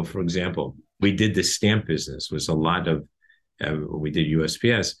well. So, for example, we did the stamp business, was a lot of, we did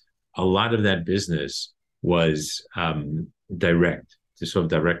USPS, a lot of that business was direct, to sort of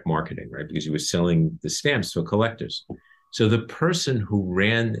direct marketing, right? Because you were selling the stamps to collectors. So the person who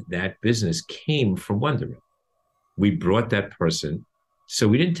ran that business came from Wonderman. We brought that person. So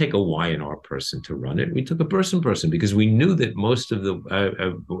we didn't take a Y&R person to run it. We took a person because we knew that most of the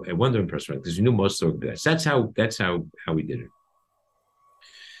Wonderman person, because we knew most of the guys. That's how we did it.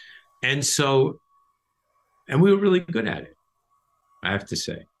 And so, and we were really good at it, I have to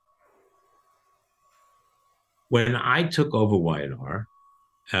say. When I took over Y&R,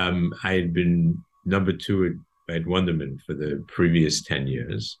 I had been number 2 at Wonderman for the previous 10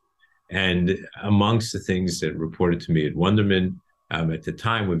 years. And amongst the things that reported to me at Wonderman at the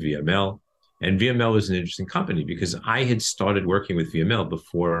time were VML. And VML was an interesting company because I had started working with VML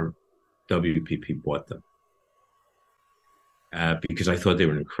before WPP bought them. Because I thought they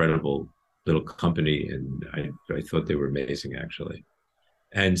were an incredible little company, and I thought they were amazing, actually.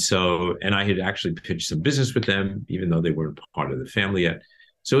 And so, and I had actually pitched some business with them, even though they weren't part of the family yet.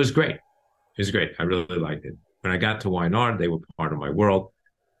 So it was great. It was great. I really liked it. When I got to Y&R, they were part of my world.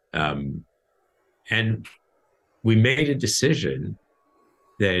 And we made a decision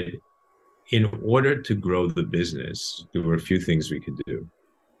that in order to grow the business, there were a few things we could do.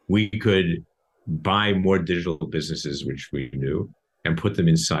 We could buy more digital businesses, which we knew, and put them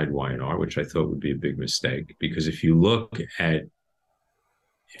inside Y&R, which I thought would be a big mistake. Because if you look at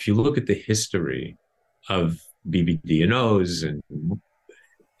the history of BBD&Os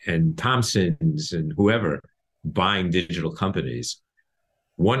and Thomson's and whoever buying digital companies,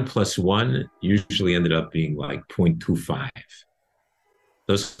 1 + 1 usually ended up being like 0.25.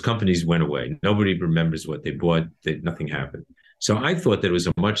 Those companies went away. Nobody remembers what they bought. Nothing happened. So I thought that it was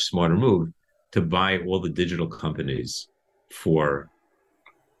a much smarter move to buy all the digital companies for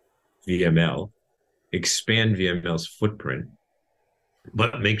VML, expand VML's footprint,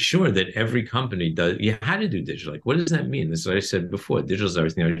 but make sure that every company does. You had to do digital. Like, what does that mean? This is what I said before. Digital is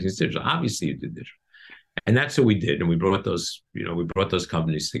everything. Everything's digital. Obviously, you do digital. And that's what we did. And we brought those,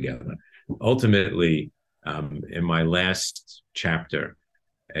 companies together. Ultimately, in my last chapter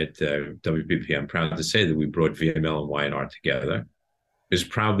at WPP, I'm proud to say that we brought VML and Y&R together. It was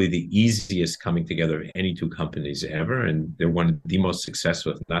probably the easiest coming together of any 2 companies ever. And they're one of the most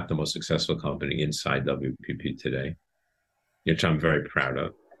successful, if not the most successful company inside WPP today, which I'm very proud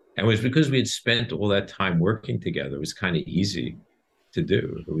of. And it was because we had spent all that time working together. It was kind of easy to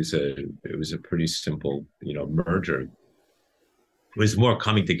do. It was a pretty simple, merger. It was more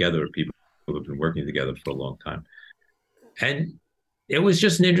coming together of people who have been working together for a long time. And it was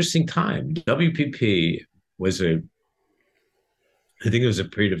just an interesting time. WPP was I think it was a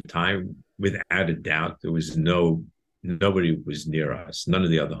period of time, without a doubt, there was nobody was near us. None of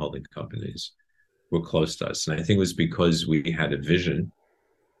the other holding companies were close to us. And I think it was because we had a vision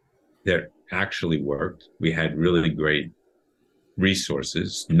that actually worked. We had really great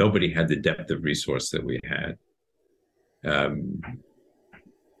resources. Nobody had the depth of resource that we had.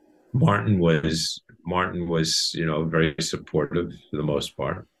 Martin was, very supportive for the most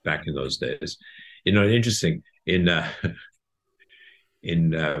part back in those days. Interesting in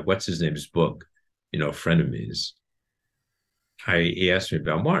what's his name's book, Frenemies. He asked me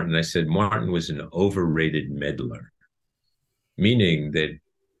about Martin. I said Martin was an overrated meddler, meaning that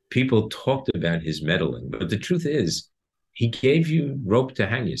people talked about his meddling, but the truth is, he gave you rope to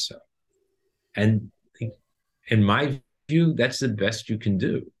hang yourself. And in my view, that's the best you can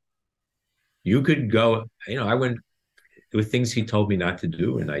do. You could go, I went with things he told me not to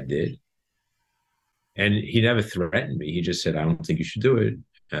do, and I did. And he never threatened me. He just said, I don't think you should do it.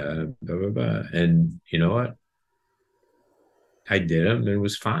 Blah, blah, blah. And you know what? I did them, and it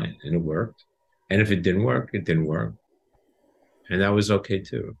was fine, and it worked. And if it didn't work, it didn't work. And that was okay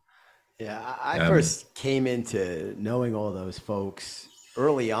too. Yeah, I first came into knowing all those folks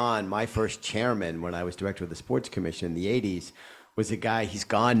early on. My first chairman, when I was director of the Sports Commission in the 80s, was a guy, he's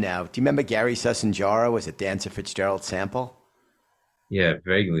gone now. Do you remember Gary Sussinjara was at Dancer Fitzgerald Sample? Yeah,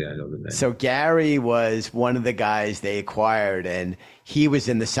 vaguely I know the name. So Gary was one of the guys they acquired, and he was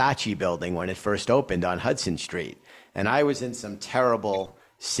in the Saatchi building when it first opened on Hudson Street. And I was in some terrible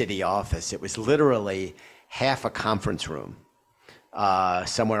city office. It was literally half a conference room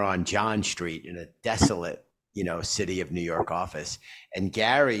somewhere on John Street in a desolate city of New York office. And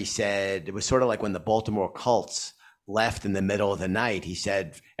Gary said it was sort of like when the Baltimore Colts left in the middle of the night. He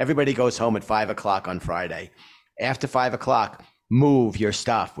said, everybody goes home at 5 o'clock on Friday. After 5 o'clock, move your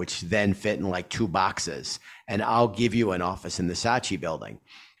stuff, which then fit in like 2 boxes, and I'll give you an office in the Saatchi building.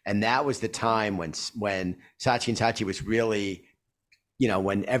 And that was the time when Saatchi and Saatchi was really,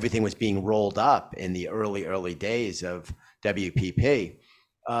 when everything was being rolled up in the early days of WPP.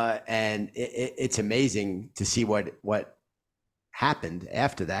 And it's amazing to see what happened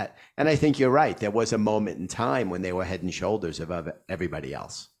after that. And I think you're right. There was a moment in time when they were head and shoulders above everybody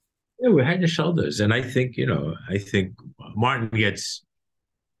else. Yeah, we're head and shoulders. And I think Martin gets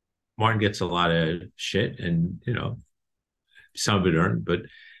a lot of shit, and some of it earned. But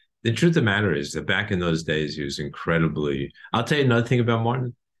the truth of the matter is that back in those days, he was incredibly. I'll tell you another thing about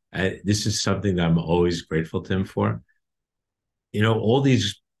Martin. This is something that I'm always grateful to him for. All the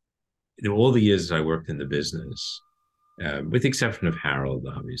years I worked in the business, with the exception of Harold,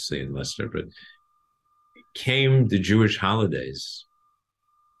 obviously, and Lester, but came the Jewish holidays.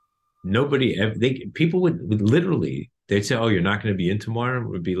 People would literally, they'd say, "Oh, you're not going to be in tomorrow." It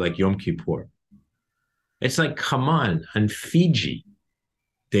would be like Yom Kippur. It's like, come on Fiji,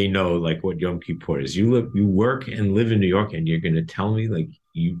 they know like what Yom Kippur is. You work and live in New York, and you're going to tell me like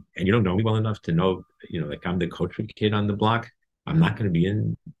you don't know me well enough to know, like I'm the culture kid on the block. I'm not going to be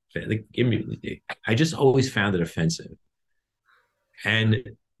in. Like, give me. I just always found it offensive.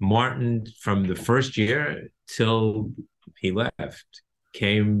 And Martin, from the first year till he left,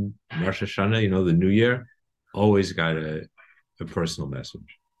 came Rosh Hashanah, the New Year, always got a personal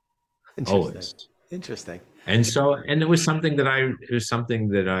message. Always. Interesting. And it was something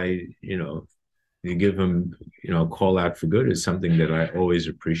that you give him, a call out for good is something that I always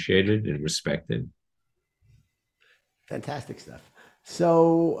appreciated and respected. Fantastic stuff.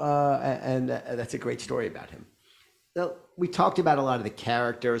 So, and that's a great story about him. Now, we talked about a lot of the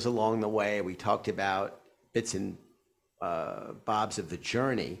characters along the way. We talked about bits and bobs of the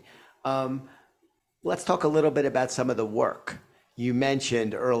journey. Let's talk a little bit about some of the work. You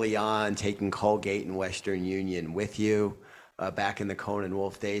mentioned early on taking Colgate and Western Union with you back in the Cohn &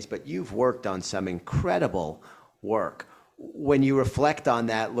 Wolfe days, but you've worked on some incredible work. When you reflect on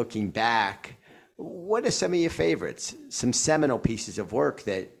that, looking back, what are some of your favorites? Some seminal pieces of work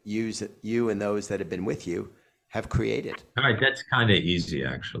that you and those that have been with you have created? All right, that's kind of easy,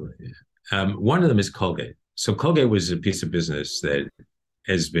 actually. One of them is Colgate. So Colgate was a piece of business that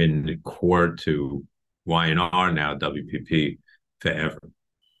has been core to Y&R, now WPP, forever.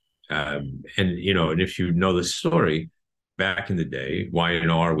 And if you know the story, back in the day,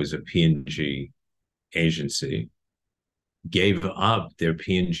 Y&R was a P&G agency, gave up their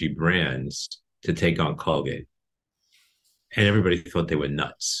P&G brands to take on Colgate. And everybody thought they were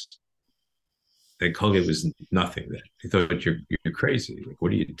nuts. That Colgate was nothing then. They thought you're crazy. Like,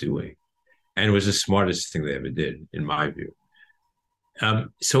 what are you doing? And it was the smartest thing they ever did, in my view.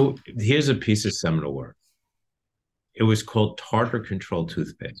 So here's a piece of seminal work. It was called Tartar Control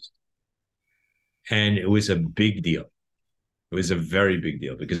Toothpaste. And it was a big deal. It was a very big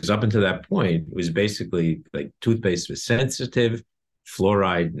deal because up until that point, it was basically like toothpaste was sensitive,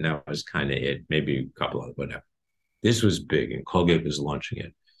 fluoride, and that was kind of it, maybe a couple of whatever. This was big, and Colgate was launching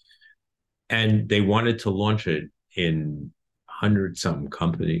it. And they wanted to launch it in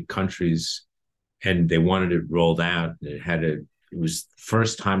 100-something countries, and they wanted it rolled out. It was the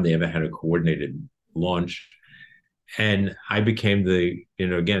first time they ever had a coordinated launch. And I became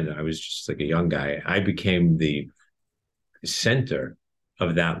again, I was just like a young guy. I became the center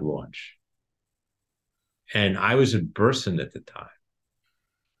of that launch. And I was a Burson at the time,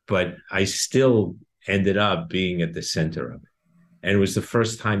 but I still ended up being at the center of it. And it was the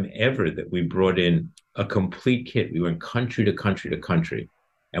first time ever that we brought in a complete kit. We went country to country to country,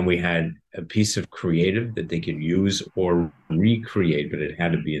 and we had a piece of creative that they could use or recreate, but it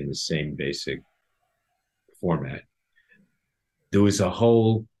had to be in the same basic format. There was a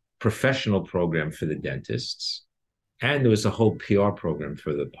whole professional program for the dentists, and there was a whole PR program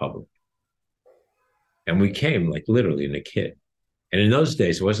for the public. And we came like literally in a kit. And in those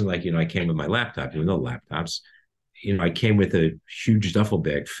days, it wasn't like, I came with my laptop. There were no laptops. I came with a huge duffel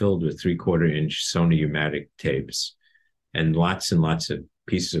bag filled with 3/4-inch Sony U-matic tapes and lots of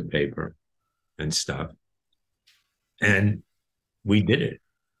pieces of paper and stuff. And we did it.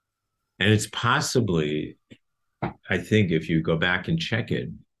 And it's possibly, I think if you go back and check it,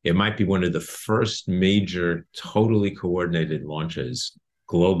 it might be one of the first major, totally coordinated launches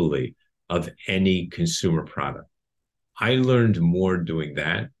globally of any consumer product. I learned more doing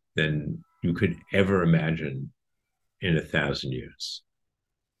that than you could ever imagine in 1,000 years.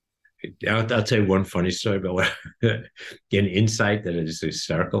 I'll tell you one funny story about what an insight that is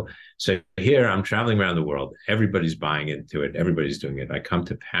hysterical. So here I'm traveling around the world. Everybody's buying into it. Everybody's doing it. I come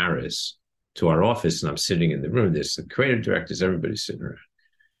to Paris to our office and I'm sitting in the room. There's the creative directors, everybody's sitting around.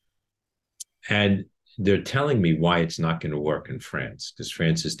 And they're telling me why it's not going to work in France, because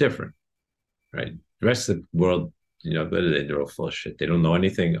France is different, right? The rest of the world, they're all full of shit. They don't know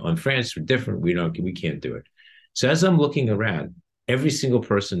anything on France. We're different. We can't do it. So as I'm looking around, every single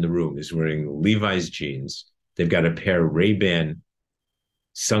person in the room is wearing Levi's jeans. They've got a pair of Ray-Ban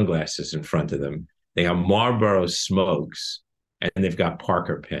sunglasses in front of them. They have Marlboro smokes, and they've got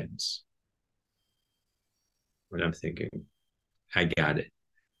Parker pens. And I'm thinking, I got it.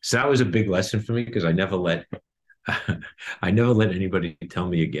 So that was a big lesson for me, because I never let anybody tell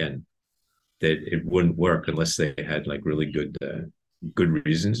me again that it wouldn't work unless they had like really good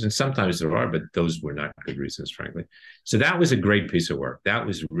reasons. And sometimes there are, but those were not good reasons, frankly. So that was a great piece of work. That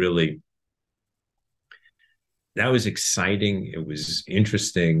was exciting. It was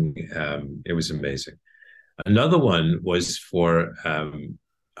interesting. It was amazing. Another one was for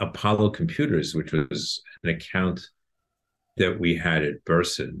Apollo Computers, which was an account that we had at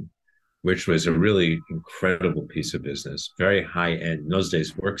Burson, which was a really incredible piece of business, very high end. In those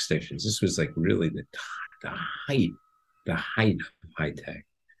days, workstations. This was like really the height of high tech.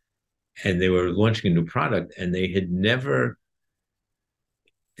 And they were launching a new product, and they had never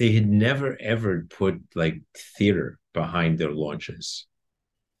ever put like theater behind their launches.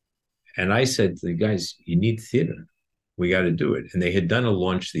 And I said to the guys, you need theater. We got to do it. And they had done a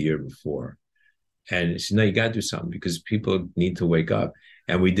launch the year before. And he said, no, you got to do something, because people need to wake up.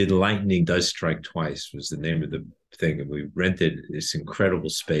 And we did Lightning Does Strike Twice was the name of the thing. And we rented this incredible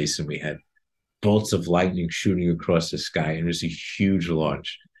space, and we had bolts of lightning shooting across the sky. And it was a huge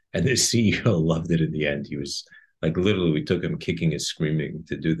launch. And the CEO loved it in the end. He was like, literally, we took him kicking and screaming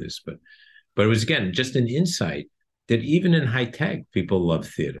to do this. But it was, again, just an insight that even in high tech, people love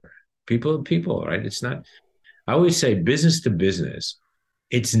theater. People are people, right? It's not, I always say business to business.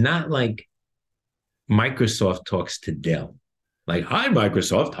 It's not like Microsoft talks to Dell. Like, hi,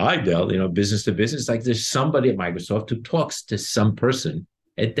 Microsoft, hi, Dell, business to business. Like there's somebody at Microsoft who talks to some person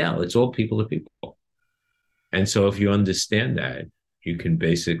at Dell. It's all people to people. And so if you understand that, you can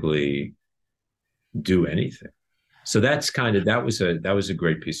basically do anything. So that was a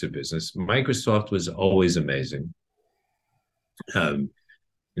great piece of business. Microsoft was always amazing.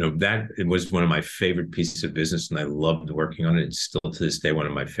 That it was one of my favorite pieces of business, and I loved working on it. It's still to this day one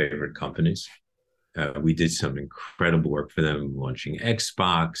of my favorite companies. We did some incredible work for them, launching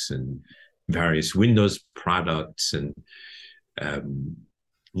Xbox and various Windows products, and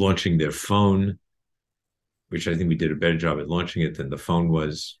launching their phone, which I think we did a better job at launching it than the phone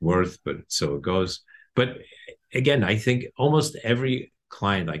was worth, but so it goes. But again, I think almost every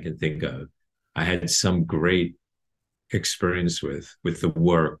client I can think of, I had some great experience with the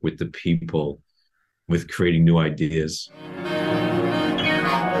work, with the people, with creating new ideas.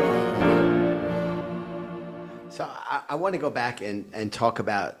 So I want to go back and talk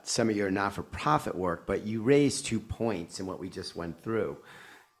about some of your not-for-profit work, but you raised 2 points in what we just went through.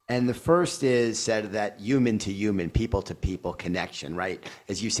 And the first is said that human to human, people to people connection, right?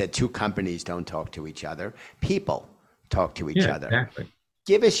 As you said, two companies don't talk to each other. People talk to each other. Exactly.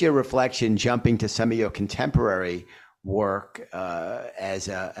 Give us your reflection, jumping to some of your contemporary work as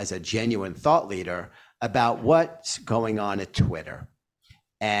a genuine thought leader about what's going on at Twitter.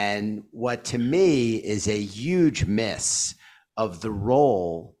 And what to me is a huge miss of the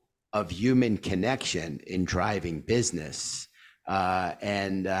role of human connection in driving business.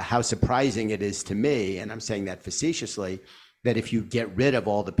 And how surprising it is to me, and I'm saying that facetiously, that if you get rid of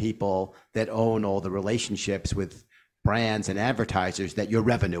all the people that own all the relationships with brands and advertisers, that your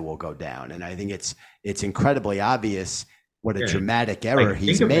revenue will go down. And I think it's incredibly obvious what a dramatic error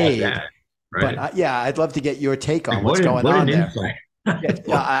he's made. That, right? But I'd love to get your take on what's going on there.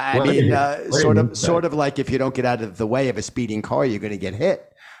 Sort of like if you don't get out of the way of a speeding car, you're going to get hit.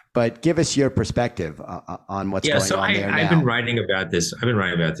 But give us your perspective on what's going on there now. I've been writing about this. I've been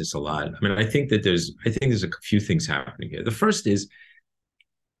writing about this a lot. I mean, I think there's a few things happening here. The first is,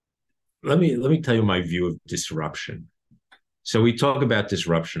 let me tell you my view of disruption. So we talk about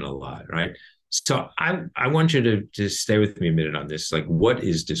disruption a lot, right? So I want you to stay with me a minute on this. Like, what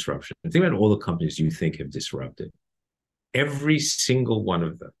is disruption? Think about all the companies you think have disrupted. Every single one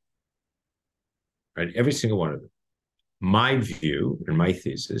of them, right? Every single one of them. My view and my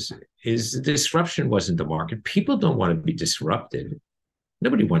thesis is the disruption wasn't the market. People don't want to be disrupted.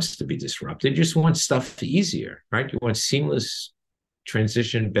 Nobody wants to be disrupted. You just want stuff easier, right? You want seamless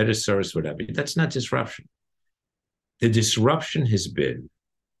transition, better service, whatever. That's not disruption. The disruption has been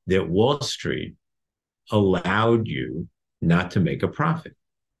that Wall Street allowed you not to make a profit.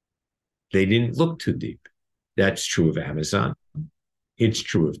 They didn't look too deep. That's true of Amazon. It's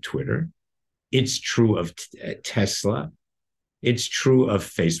true of Twitter. It's true of Tesla. It's true of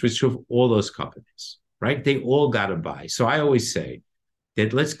Facebook. It's true of all those companies, right? They all got to buy. So I always say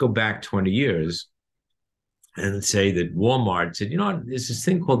that let's go back 20 years and say that Walmart said, you know what, there's this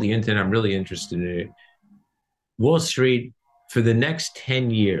thing called the internet. I'm really interested in it. Wall Street, for the next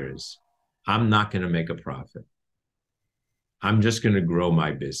 10 years, I'm not going to make a profit. I'm just going to grow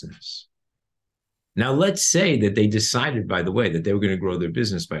my business. Now, let's say that they decided, by the way, that they were going to grow their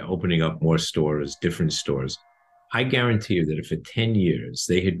business by opening up more stores, different stores. I guarantee you that if for 10 years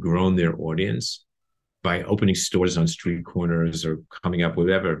they had grown their audience by opening stores on street corners or coming up with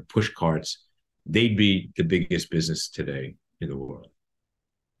whatever, push carts, they'd be the biggest business today in the world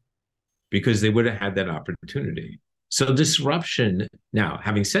because they would have had that opportunity. So disruption, now,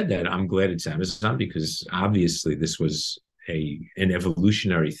 having said that, I'm glad it's Amazon because obviously this was an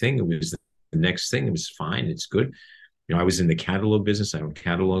evolutionary thing. It was the next thing. It was fine. It's good. You know, I was in the catalog business. I owned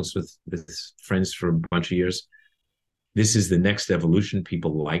catalogs with friends for a bunch of years. This is the next evolution.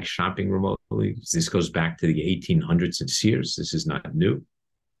 People like shopping remotely. This goes back to the 1800s and Sears. This is not new.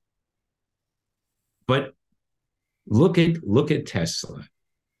 But look at Tesla.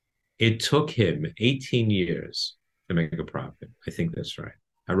 It took him 18 years to make a profit. I think that's right.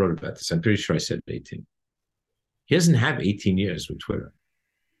 I wrote about this. I'm pretty sure I said 18. He doesn't have 18 years with Twitter.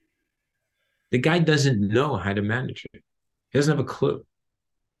 The guy doesn't know how to manage it. He doesn't have a clue.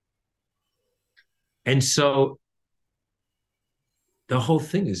 And so the whole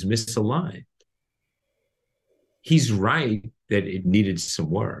thing is misaligned. He's right that it needed some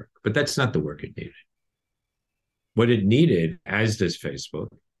work, but that's not the work it needed. What it needed, as does Facebook,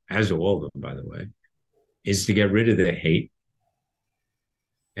 as do all of them, by the way, is to get rid of the hate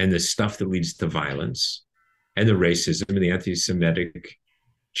and the stuff that leads to violence and the racism and the anti-Semitic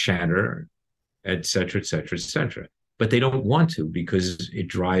chatter, et cetera, et cetera, et cetera. But they don't want to because it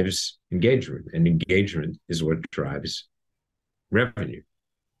drives engagement, and engagement is what drives revenue,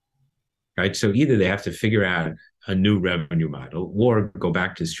 right? So either they have to figure out a new revenue model or go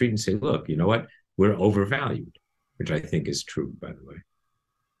back to the street and say, look, you know what? We're overvalued, which I think is true, by the way.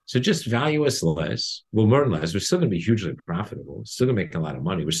 So just value us less. We'll learn less. We're still going to be hugely profitable. Still going to make a lot of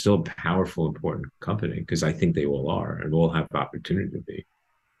money. We're still a powerful, important company because I think they all are and all have opportunity to be.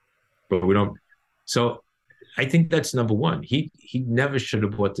 But we don't. So I think that's number one. He never should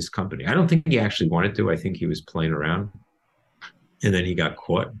have bought this company. I don't think he actually wanted to. I think he was playing around. And then he got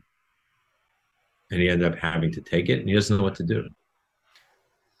caught. And he ended up having to take it. And he doesn't know what to do.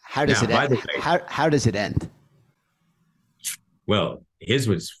 How does it end? How does it end? Well, here's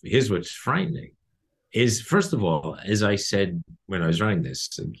what's frightening is, first of all, as I said when I was writing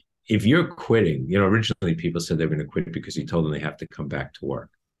this, if you're quitting, you know, originally people said they're going to quit because you told them they have to come back to work.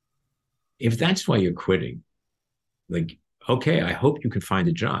 If that's why you're quitting, like, okay, I hope you can find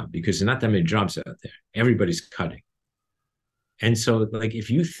a job because there's not that many jobs out there. Everybody's cutting. And so, like, if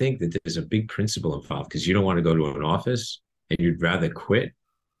you think that there's a big principle involved because you don't want to go to an office and you'd rather quit,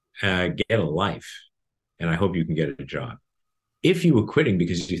 get a life. And I hope you can get a job. If you were quitting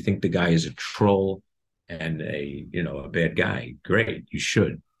because you think the guy is a troll and a bad guy, great. You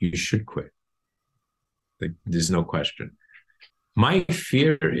should quit. Like, there's no question. My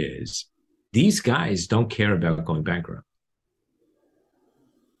fear is these guys don't care about going bankrupt.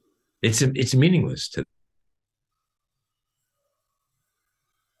 It's meaningless to them.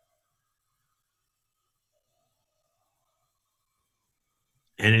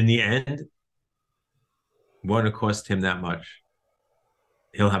 And in the end, won't it cost him that much?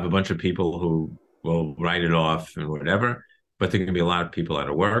 He'll have a bunch of people who will write it off and whatever, but there are going to be a lot of people out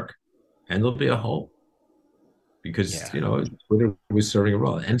of work, and there'll be a hole because Twitter was serving a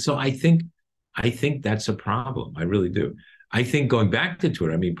role. And so I think that's a problem. I really do. I think going back to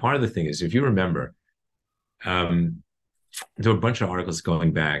Twitter, I mean, part of the thing is, if you remember, there were a bunch of articles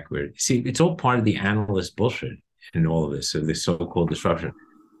going back where, see, it's all part of the analyst bullshit in all of this, so this so-called disruption.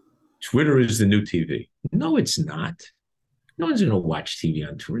 Twitter is the new TV. No, it's not. No one's going to watch TV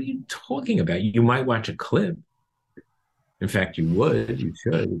on Twitter. What are you talking about? You might watch a clip. In fact, you would. You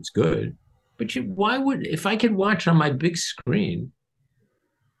should. It's good. But if I could watch on my big screen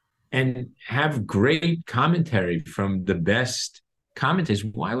and have great commentary from the best commentators,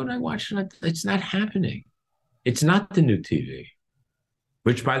 why would I watch it? It's not happening. It's not the new TV,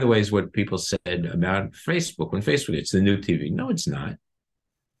 which, by the way, is what people said about Facebook. When Facebook, it's the new TV. No, it's not.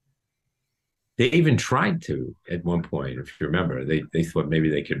 They even tried to at one point, if you remember, they thought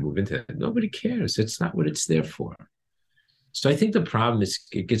maybe they could move into it. Nobody cares. It's not what it's there for. So I think the problem is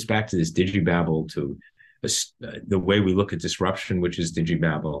it gets back to this digibabble, to the way we look at disruption, which is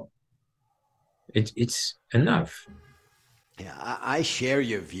digibabble. It's enough. Yeah, I share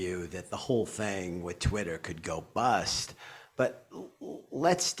your view that the whole thing with Twitter could go bust. But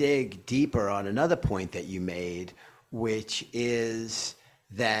let's dig deeper on another point that you made, which is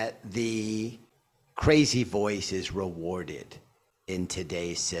that the crazy voice is rewarded in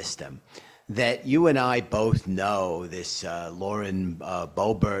today's system. That you and I both know this Lauren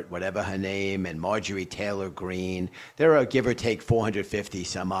Boebert, whatever her name, and Marjorie Taylor Greene. There are, give or take, 450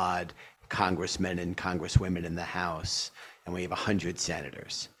 some odd congressmen and congresswomen in the House, and we have 100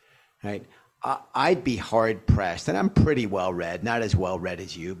 senators, right? I'd be hard pressed, and I'm pretty well read, not as well read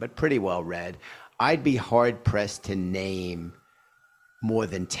as you, but pretty well read. I'd be hard pressed to name more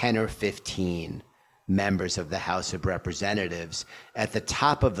than 10 or 15 members of the House of Representatives at the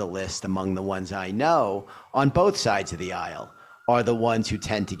top of the list among the ones I know on both sides of the aisle are the ones who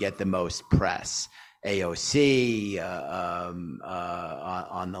tend to get the most press. AOC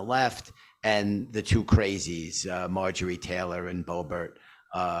on the left, and the two crazies, Marjorie Taylor and Boebert,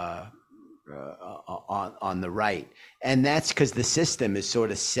 on the right. And that's because the system is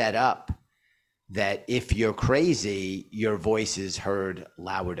sort of set up that if you're crazy, your voice is heard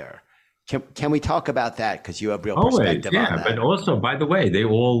louder. Can we talk about that? Because you have real perspective on that. But also, by the way, they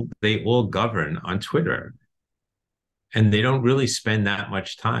all govern on Twitter, and they don't really spend that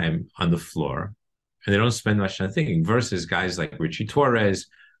much time on the floor, and they don't spend much time thinking. Versus guys like Richie Torres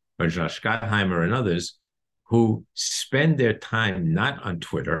or Josh Gottheimer and others who spend their time not on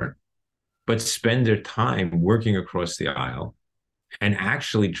Twitter, but spend their time working across the aisle and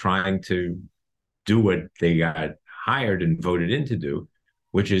actually trying to do what they got hired and voted in to do,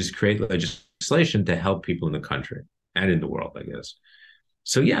 which is create legislation to help people in the country and in the world, I guess.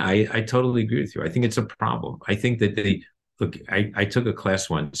 So yeah, I totally agree with you. I think it's a problem. I think that I took a class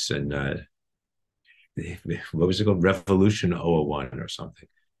once, and what was it called? Revolution 001 or something,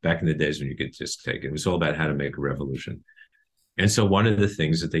 back in the days when you could just take it. It was all about how to make a revolution. And so one of the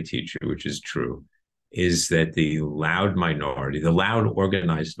things that they teach you, which is true, is that the loud minority, the loud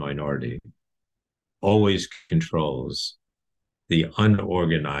organized minority, always controls the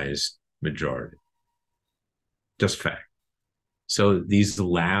unorganized majority. Just fact. So these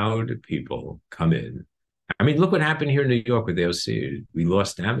loud people come in. I mean, look what happened here in New York with AOC. We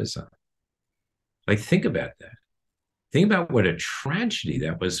lost Amazon. Like, think about that. Think about what a tragedy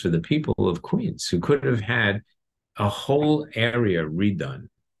that was for the people of Queens, who could have had a whole area redone,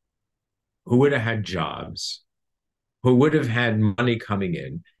 who would have had jobs, who would have had money coming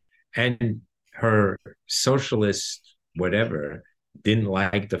in. And her socialist whatever didn't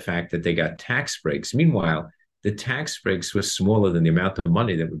like the fact that they got tax breaks. Meanwhile, the tax breaks were smaller than the amount of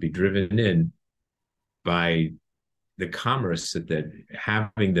money that would be driven in by the commerce that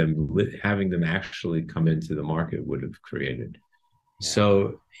having them actually come into the market would have created. Yeah.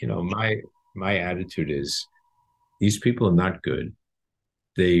 So, my attitude is these people are not good.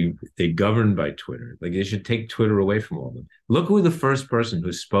 They govern by Twitter. Like, they should take Twitter away from all of them. Look who the first person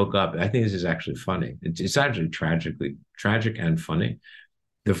who spoke up. I think this is actually funny. It's actually tragic and funny.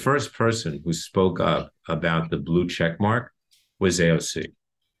 The first person who spoke up about the blue check mark was AOC,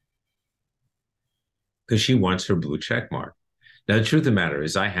 because she wants her blue check mark. Now, the truth of the matter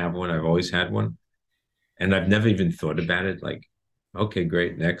is, I have one. I've always had one, and I've never even thought about it. Like, okay,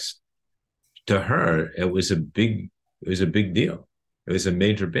 great, next. To her, it was a big deal. It was a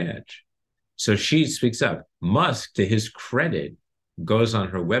major badge. So she speaks up. Musk, to his credit, goes on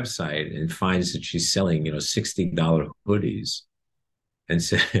her website and finds that she's selling, $60 hoodies, and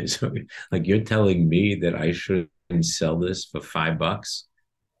says, like, you're telling me that I shouldn't sell this for $5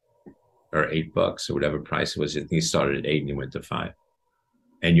 or $8 or whatever price it was. I think he started at $8 and he went to $5.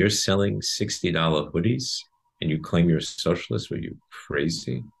 And you're selling $60 hoodies and you claim you're a socialist? Were you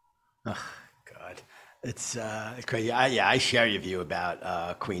crazy? Oh, God. It's crazy. I share your view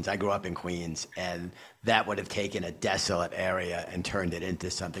about Queens. I grew up in Queens, and that would have taken a desolate area and turned it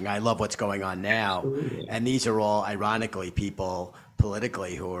into something. I love what's going on now. And these are all, ironically, people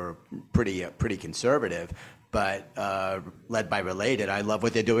politically who are pretty conservative, but led by Related. I love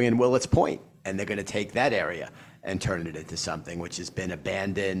what they're doing in Willets Point, and they're going to take that area and turn it into something which has been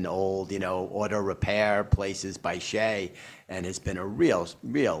abandoned, old, auto repair places by Shea, and has been a real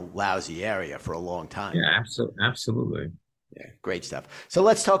lousy area for a long time. Yeah, absolutely. Yeah, great stuff. So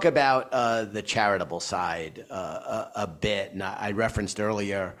let's talk about the charitable side a bit. And I referenced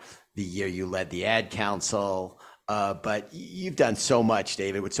earlier the year you led the Ad Council, but you've done so much,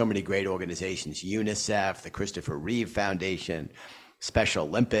 David, with so many great organizations: UNICEF, the Christopher Reeve Foundation, Special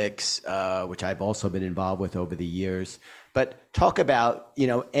Olympics, which I've also been involved with over the years. But talk about,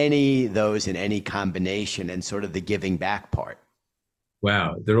 any of those in any combination and sort of the giving back part.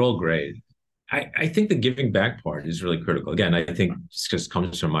 Wow, they're all great. I think the giving back part is really critical. Again, I think this just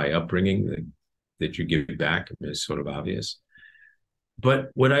comes from my upbringing that you give back is sort of obvious. But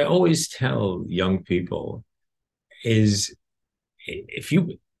what I always tell young people is if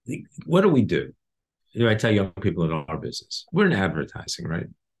you, what do we do? I tell young people in our business, we're in advertising, right?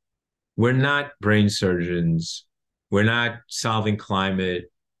 We're not brain surgeons. We're not solving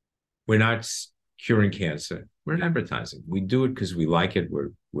climate. We're not curing cancer. We're in advertising. We do it because we like it.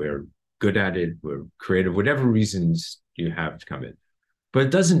 We're good at it. We're creative. Whatever reasons you have to come in, but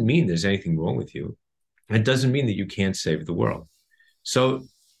it doesn't mean there's anything wrong with you. It doesn't mean that you can't save the world. So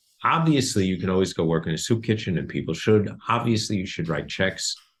obviously, you can always go work in a soup kitchen, and people should. Obviously, you should write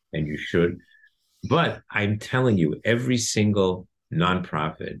checks, and you should. But I'm telling you, every single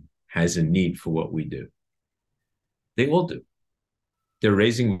nonprofit has a need for what we do. They all do. They're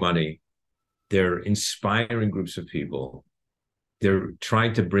raising money. They're inspiring groups of people. They're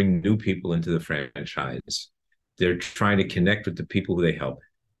trying to bring new people into the franchise. They're trying to connect with the people who they help.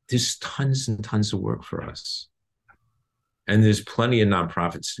 There's tons and tons of work for us. And there's plenty of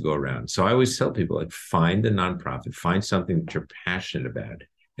nonprofits to go around. So I always tell people, like, find a nonprofit, find something that you're passionate about,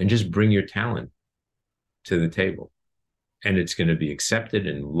 and just bring your talent to the table. And it's going to be accepted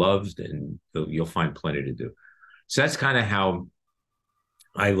and loved, and you'll find plenty to do. So that's kind of how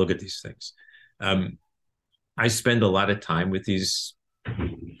I look at these things. I spend a lot of time with these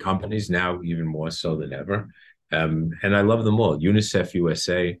companies now, even more so than ever. And I love them all. UNICEF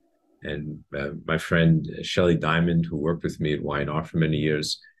USA, and my friend Shelley Diamond, who worked with me at Y&R for many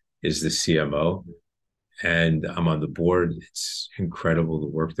years, is the CMO. And I'm on the board. It's incredible the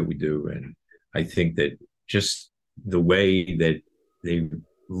work that we do. And I think that just the way that they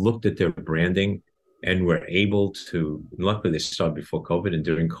looked at their branding and were able to, luckily they started before COVID, and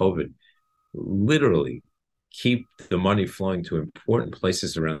during COVID, literally keep the money flowing to important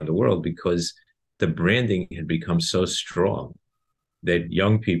places around the world because the branding had become so strong that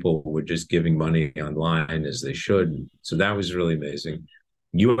young people were just giving money online as they should. So that was really amazing.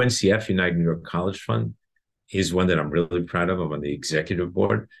 UNCF, United New York College Fund, is one that I'm really proud of. I'm on the executive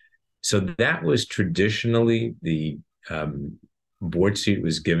board. So that was traditionally the board seat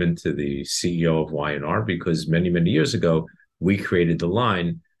was given to the CEO of Y&R because many, many years ago, we created the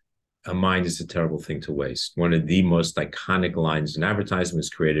line, "A mind is a terrible thing to waste." One of the most iconic lines in advertising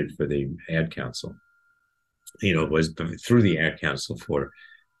was created for the Ad Council. Was through the Ad Council for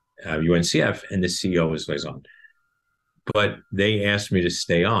UNCF, and the CEO was Faison. But they asked me to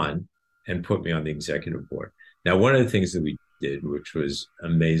stay on and put me on the executive board. Now, one of the things that we did, which was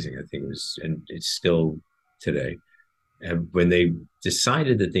amazing, I think it was, and it's still today, when they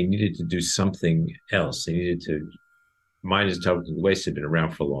decided that they needed to do something else, they needed to, mind is terrible to waste had been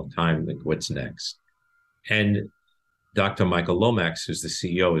around for a long time, like what's next? And Dr. Michael Lomax, who's the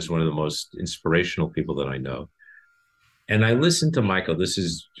CEO, is one of the most inspirational people that I know. And I listened to Michael. This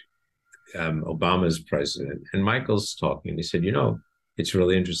is Obama's president. And Michael's talking. He said, it's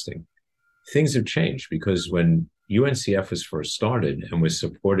really interesting. Things have changed because when UNCF was first started and was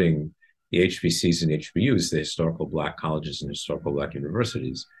supporting the HBCs and HBUs, the historical Black colleges and historical Black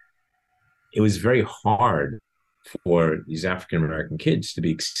universities, it was very hard for these African-American kids to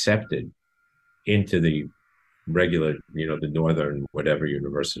be accepted into the regular, the northern whatever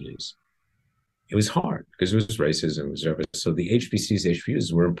universities. It was hard because it was racism, it was everything. So the HBCs,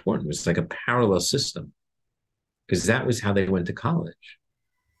 HBUs were important. It was like a parallel system because that was how they went to college.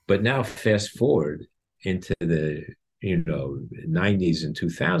 But now fast forward into the 90s and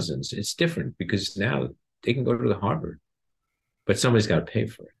 2000s, it's different because now they can go to the Harvard, but somebody's got to pay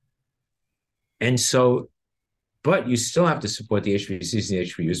for it. And so, but you still have to support the HBCs and the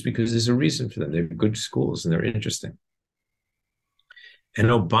HBUs because there's a reason for them. They're good schools and they're interesting. And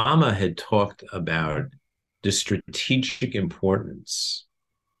Obama had talked about the strategic importance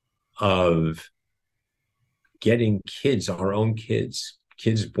of getting kids, our own kids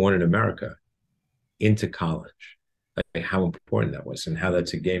born in America, into college, like how important that was and how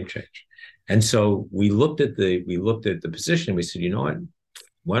that's a game changer. And so we looked at the position and we said, what?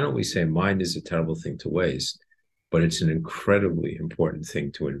 Why don't we say mind is a terrible thing to waste, but it's an incredibly important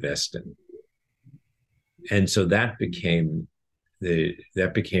thing to invest in. And so that became the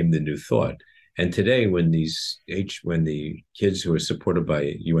new thought. And today, when the kids who are supported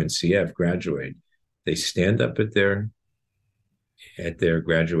by UNCF graduate, they stand up at their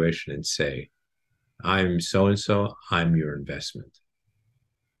graduation and say, "I'm so-and-so, I'm your investment."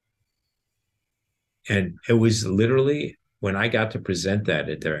 And it was literally when I got to present that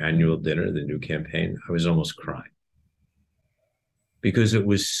at their annual dinner, the new campaign, I was almost crying because it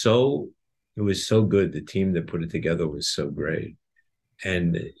was so good. The team that put it together was so great.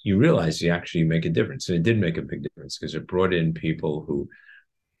 And you realize you actually make a difference. And it did make a big difference because it brought in people who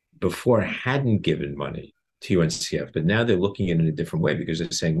before hadn't given money to UNCF, but now they're looking at it in a different way because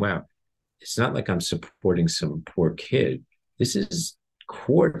they're saying, wow, it's not like I'm supporting some poor kid. This is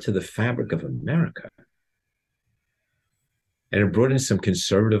core to the fabric of America. And it brought in some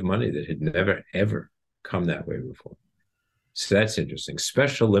conservative money that had never, ever come that way before. So that's interesting.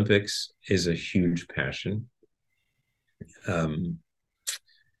 Special Olympics is a huge passion.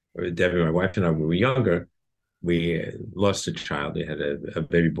 Debbie, my wife and I, when we were younger, we lost a child. We had a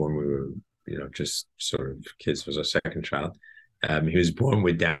baby born. We were, just sort of kids. It was our second child. He was born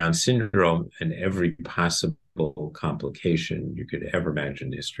with Down syndrome and every possible complication you could ever imagine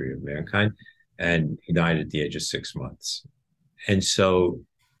in the history of mankind. And he died at the age of 6 months. And so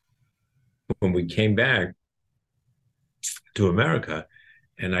when we came back to America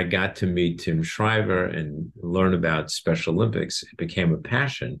and I got to meet Tim Shriver and learn about Special Olympics, it became a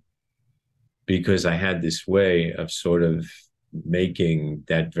passion because I had this way of sort of making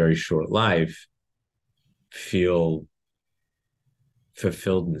that very short life feel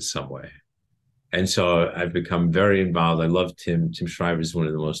fulfilled in some way. And so I've become very involved. I love Tim. Tim Shriver is one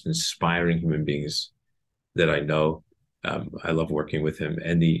of the most inspiring human beings that I know. I love working with him,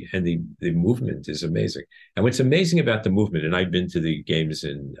 and the movement is amazing. And what's amazing about the movement, and I've been to the games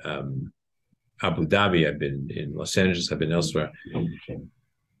in Abu Dhabi, I've been in Los Angeles, I've been elsewhere,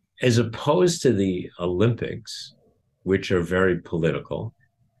 as opposed to the Olympics, which are very political.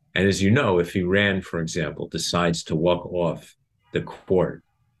 And as you know, if Iran, for example, decides to walk off the court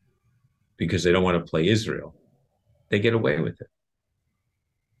because they don't want to play Israel, they get away with it.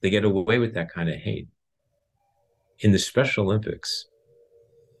 They get away with that kind of hate. In the Special Olympics,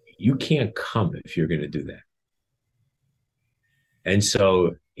 you can't come if you're going to do that. And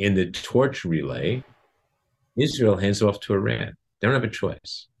so in the torch relay, Israel hands off to Iran. They don't have a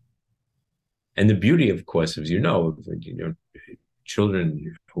choice. And the beauty, of course, as you know,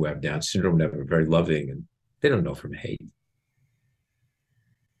 children who have Down syndrome are very loving and they don't know from hate.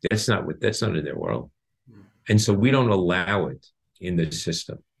 That's not in their world. And so we don't allow it in the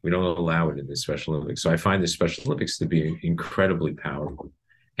system. We don't allow it in the Special Olympics. So I find the Special Olympics to be incredibly powerful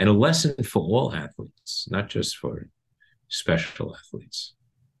and a lesson for all athletes, not just for special athletes.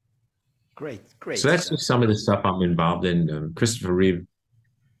 Great. So that's just some of the stuff I'm involved in. Christopher Reeve,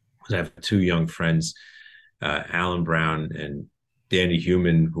 I have two young friends, Alan Brown and Danny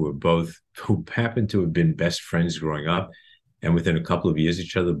Human, who happened to have been best friends growing up. And within a couple of years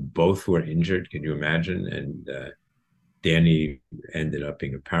each other, both were injured. Can you imagine? And Danny ended up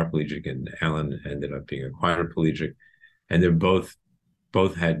being a paraplegic and Alan ended up being a quadriplegic. And they're both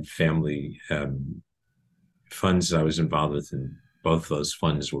had family funds I was involved with, and both those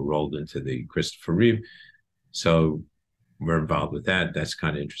funds were rolled into the Christopher Reeve. So we're involved with that. That's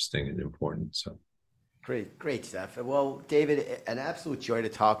kind of interesting and important. So great stuff. Well, David, an absolute joy to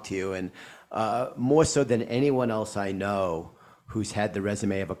talk to you, and more so than anyone else I know who's had the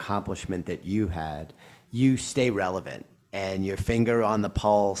resume of accomplishment that you had, you stay relevant. And your finger on the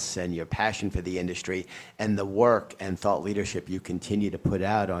pulse and your passion for the industry and the work and thought leadership you continue to put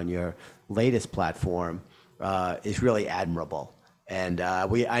out on your latest platform is really admirable. And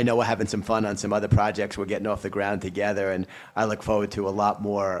I know we're having some fun on some other projects. We're getting off the ground together, and I look forward to a lot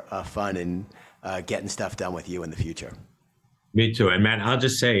more fun and getting stuff done with you in the future. Me too. And Matt, I'll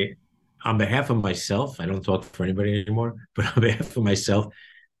just say, on behalf of myself, I don't talk for anybody anymore, but on behalf of myself,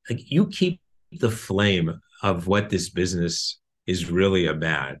 like, you keep the flame of what this business is really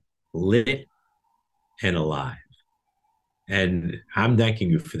about lit and alive. And I'm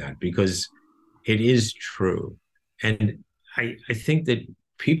thanking you for that because it is true. And I think that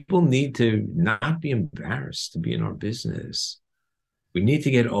people need to not be embarrassed to be in our business. We need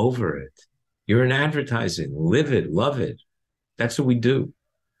to get over it. You're in advertising. Live it, love it. That's what we do.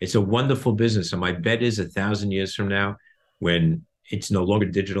 It's a wonderful business. And my bet is 1,000 years from now, when it's no longer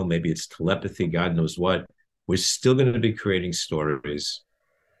digital, maybe it's telepathy, God knows what, we're still going to be creating stories.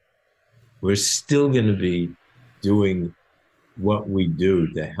 We're still going to be doing what we do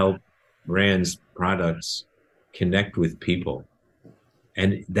to help brands, products connect with people.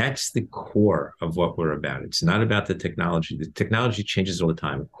 And that's the core of what we're about. It's not about the technology. The technology changes all the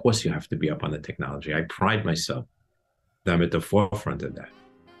time. Of course, you have to be up on the technology. I pride myself that I'm at the forefront of that.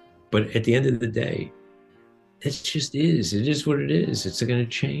 But at the end of the day, it just is. It is what it is. It's going to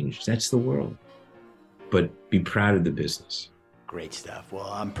change. That's the world. But be proud of the business. Great stuff. Well,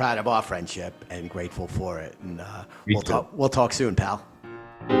 I'm proud of our friendship and grateful for it. And Me we'll too. talk. We'll talk soon, pal.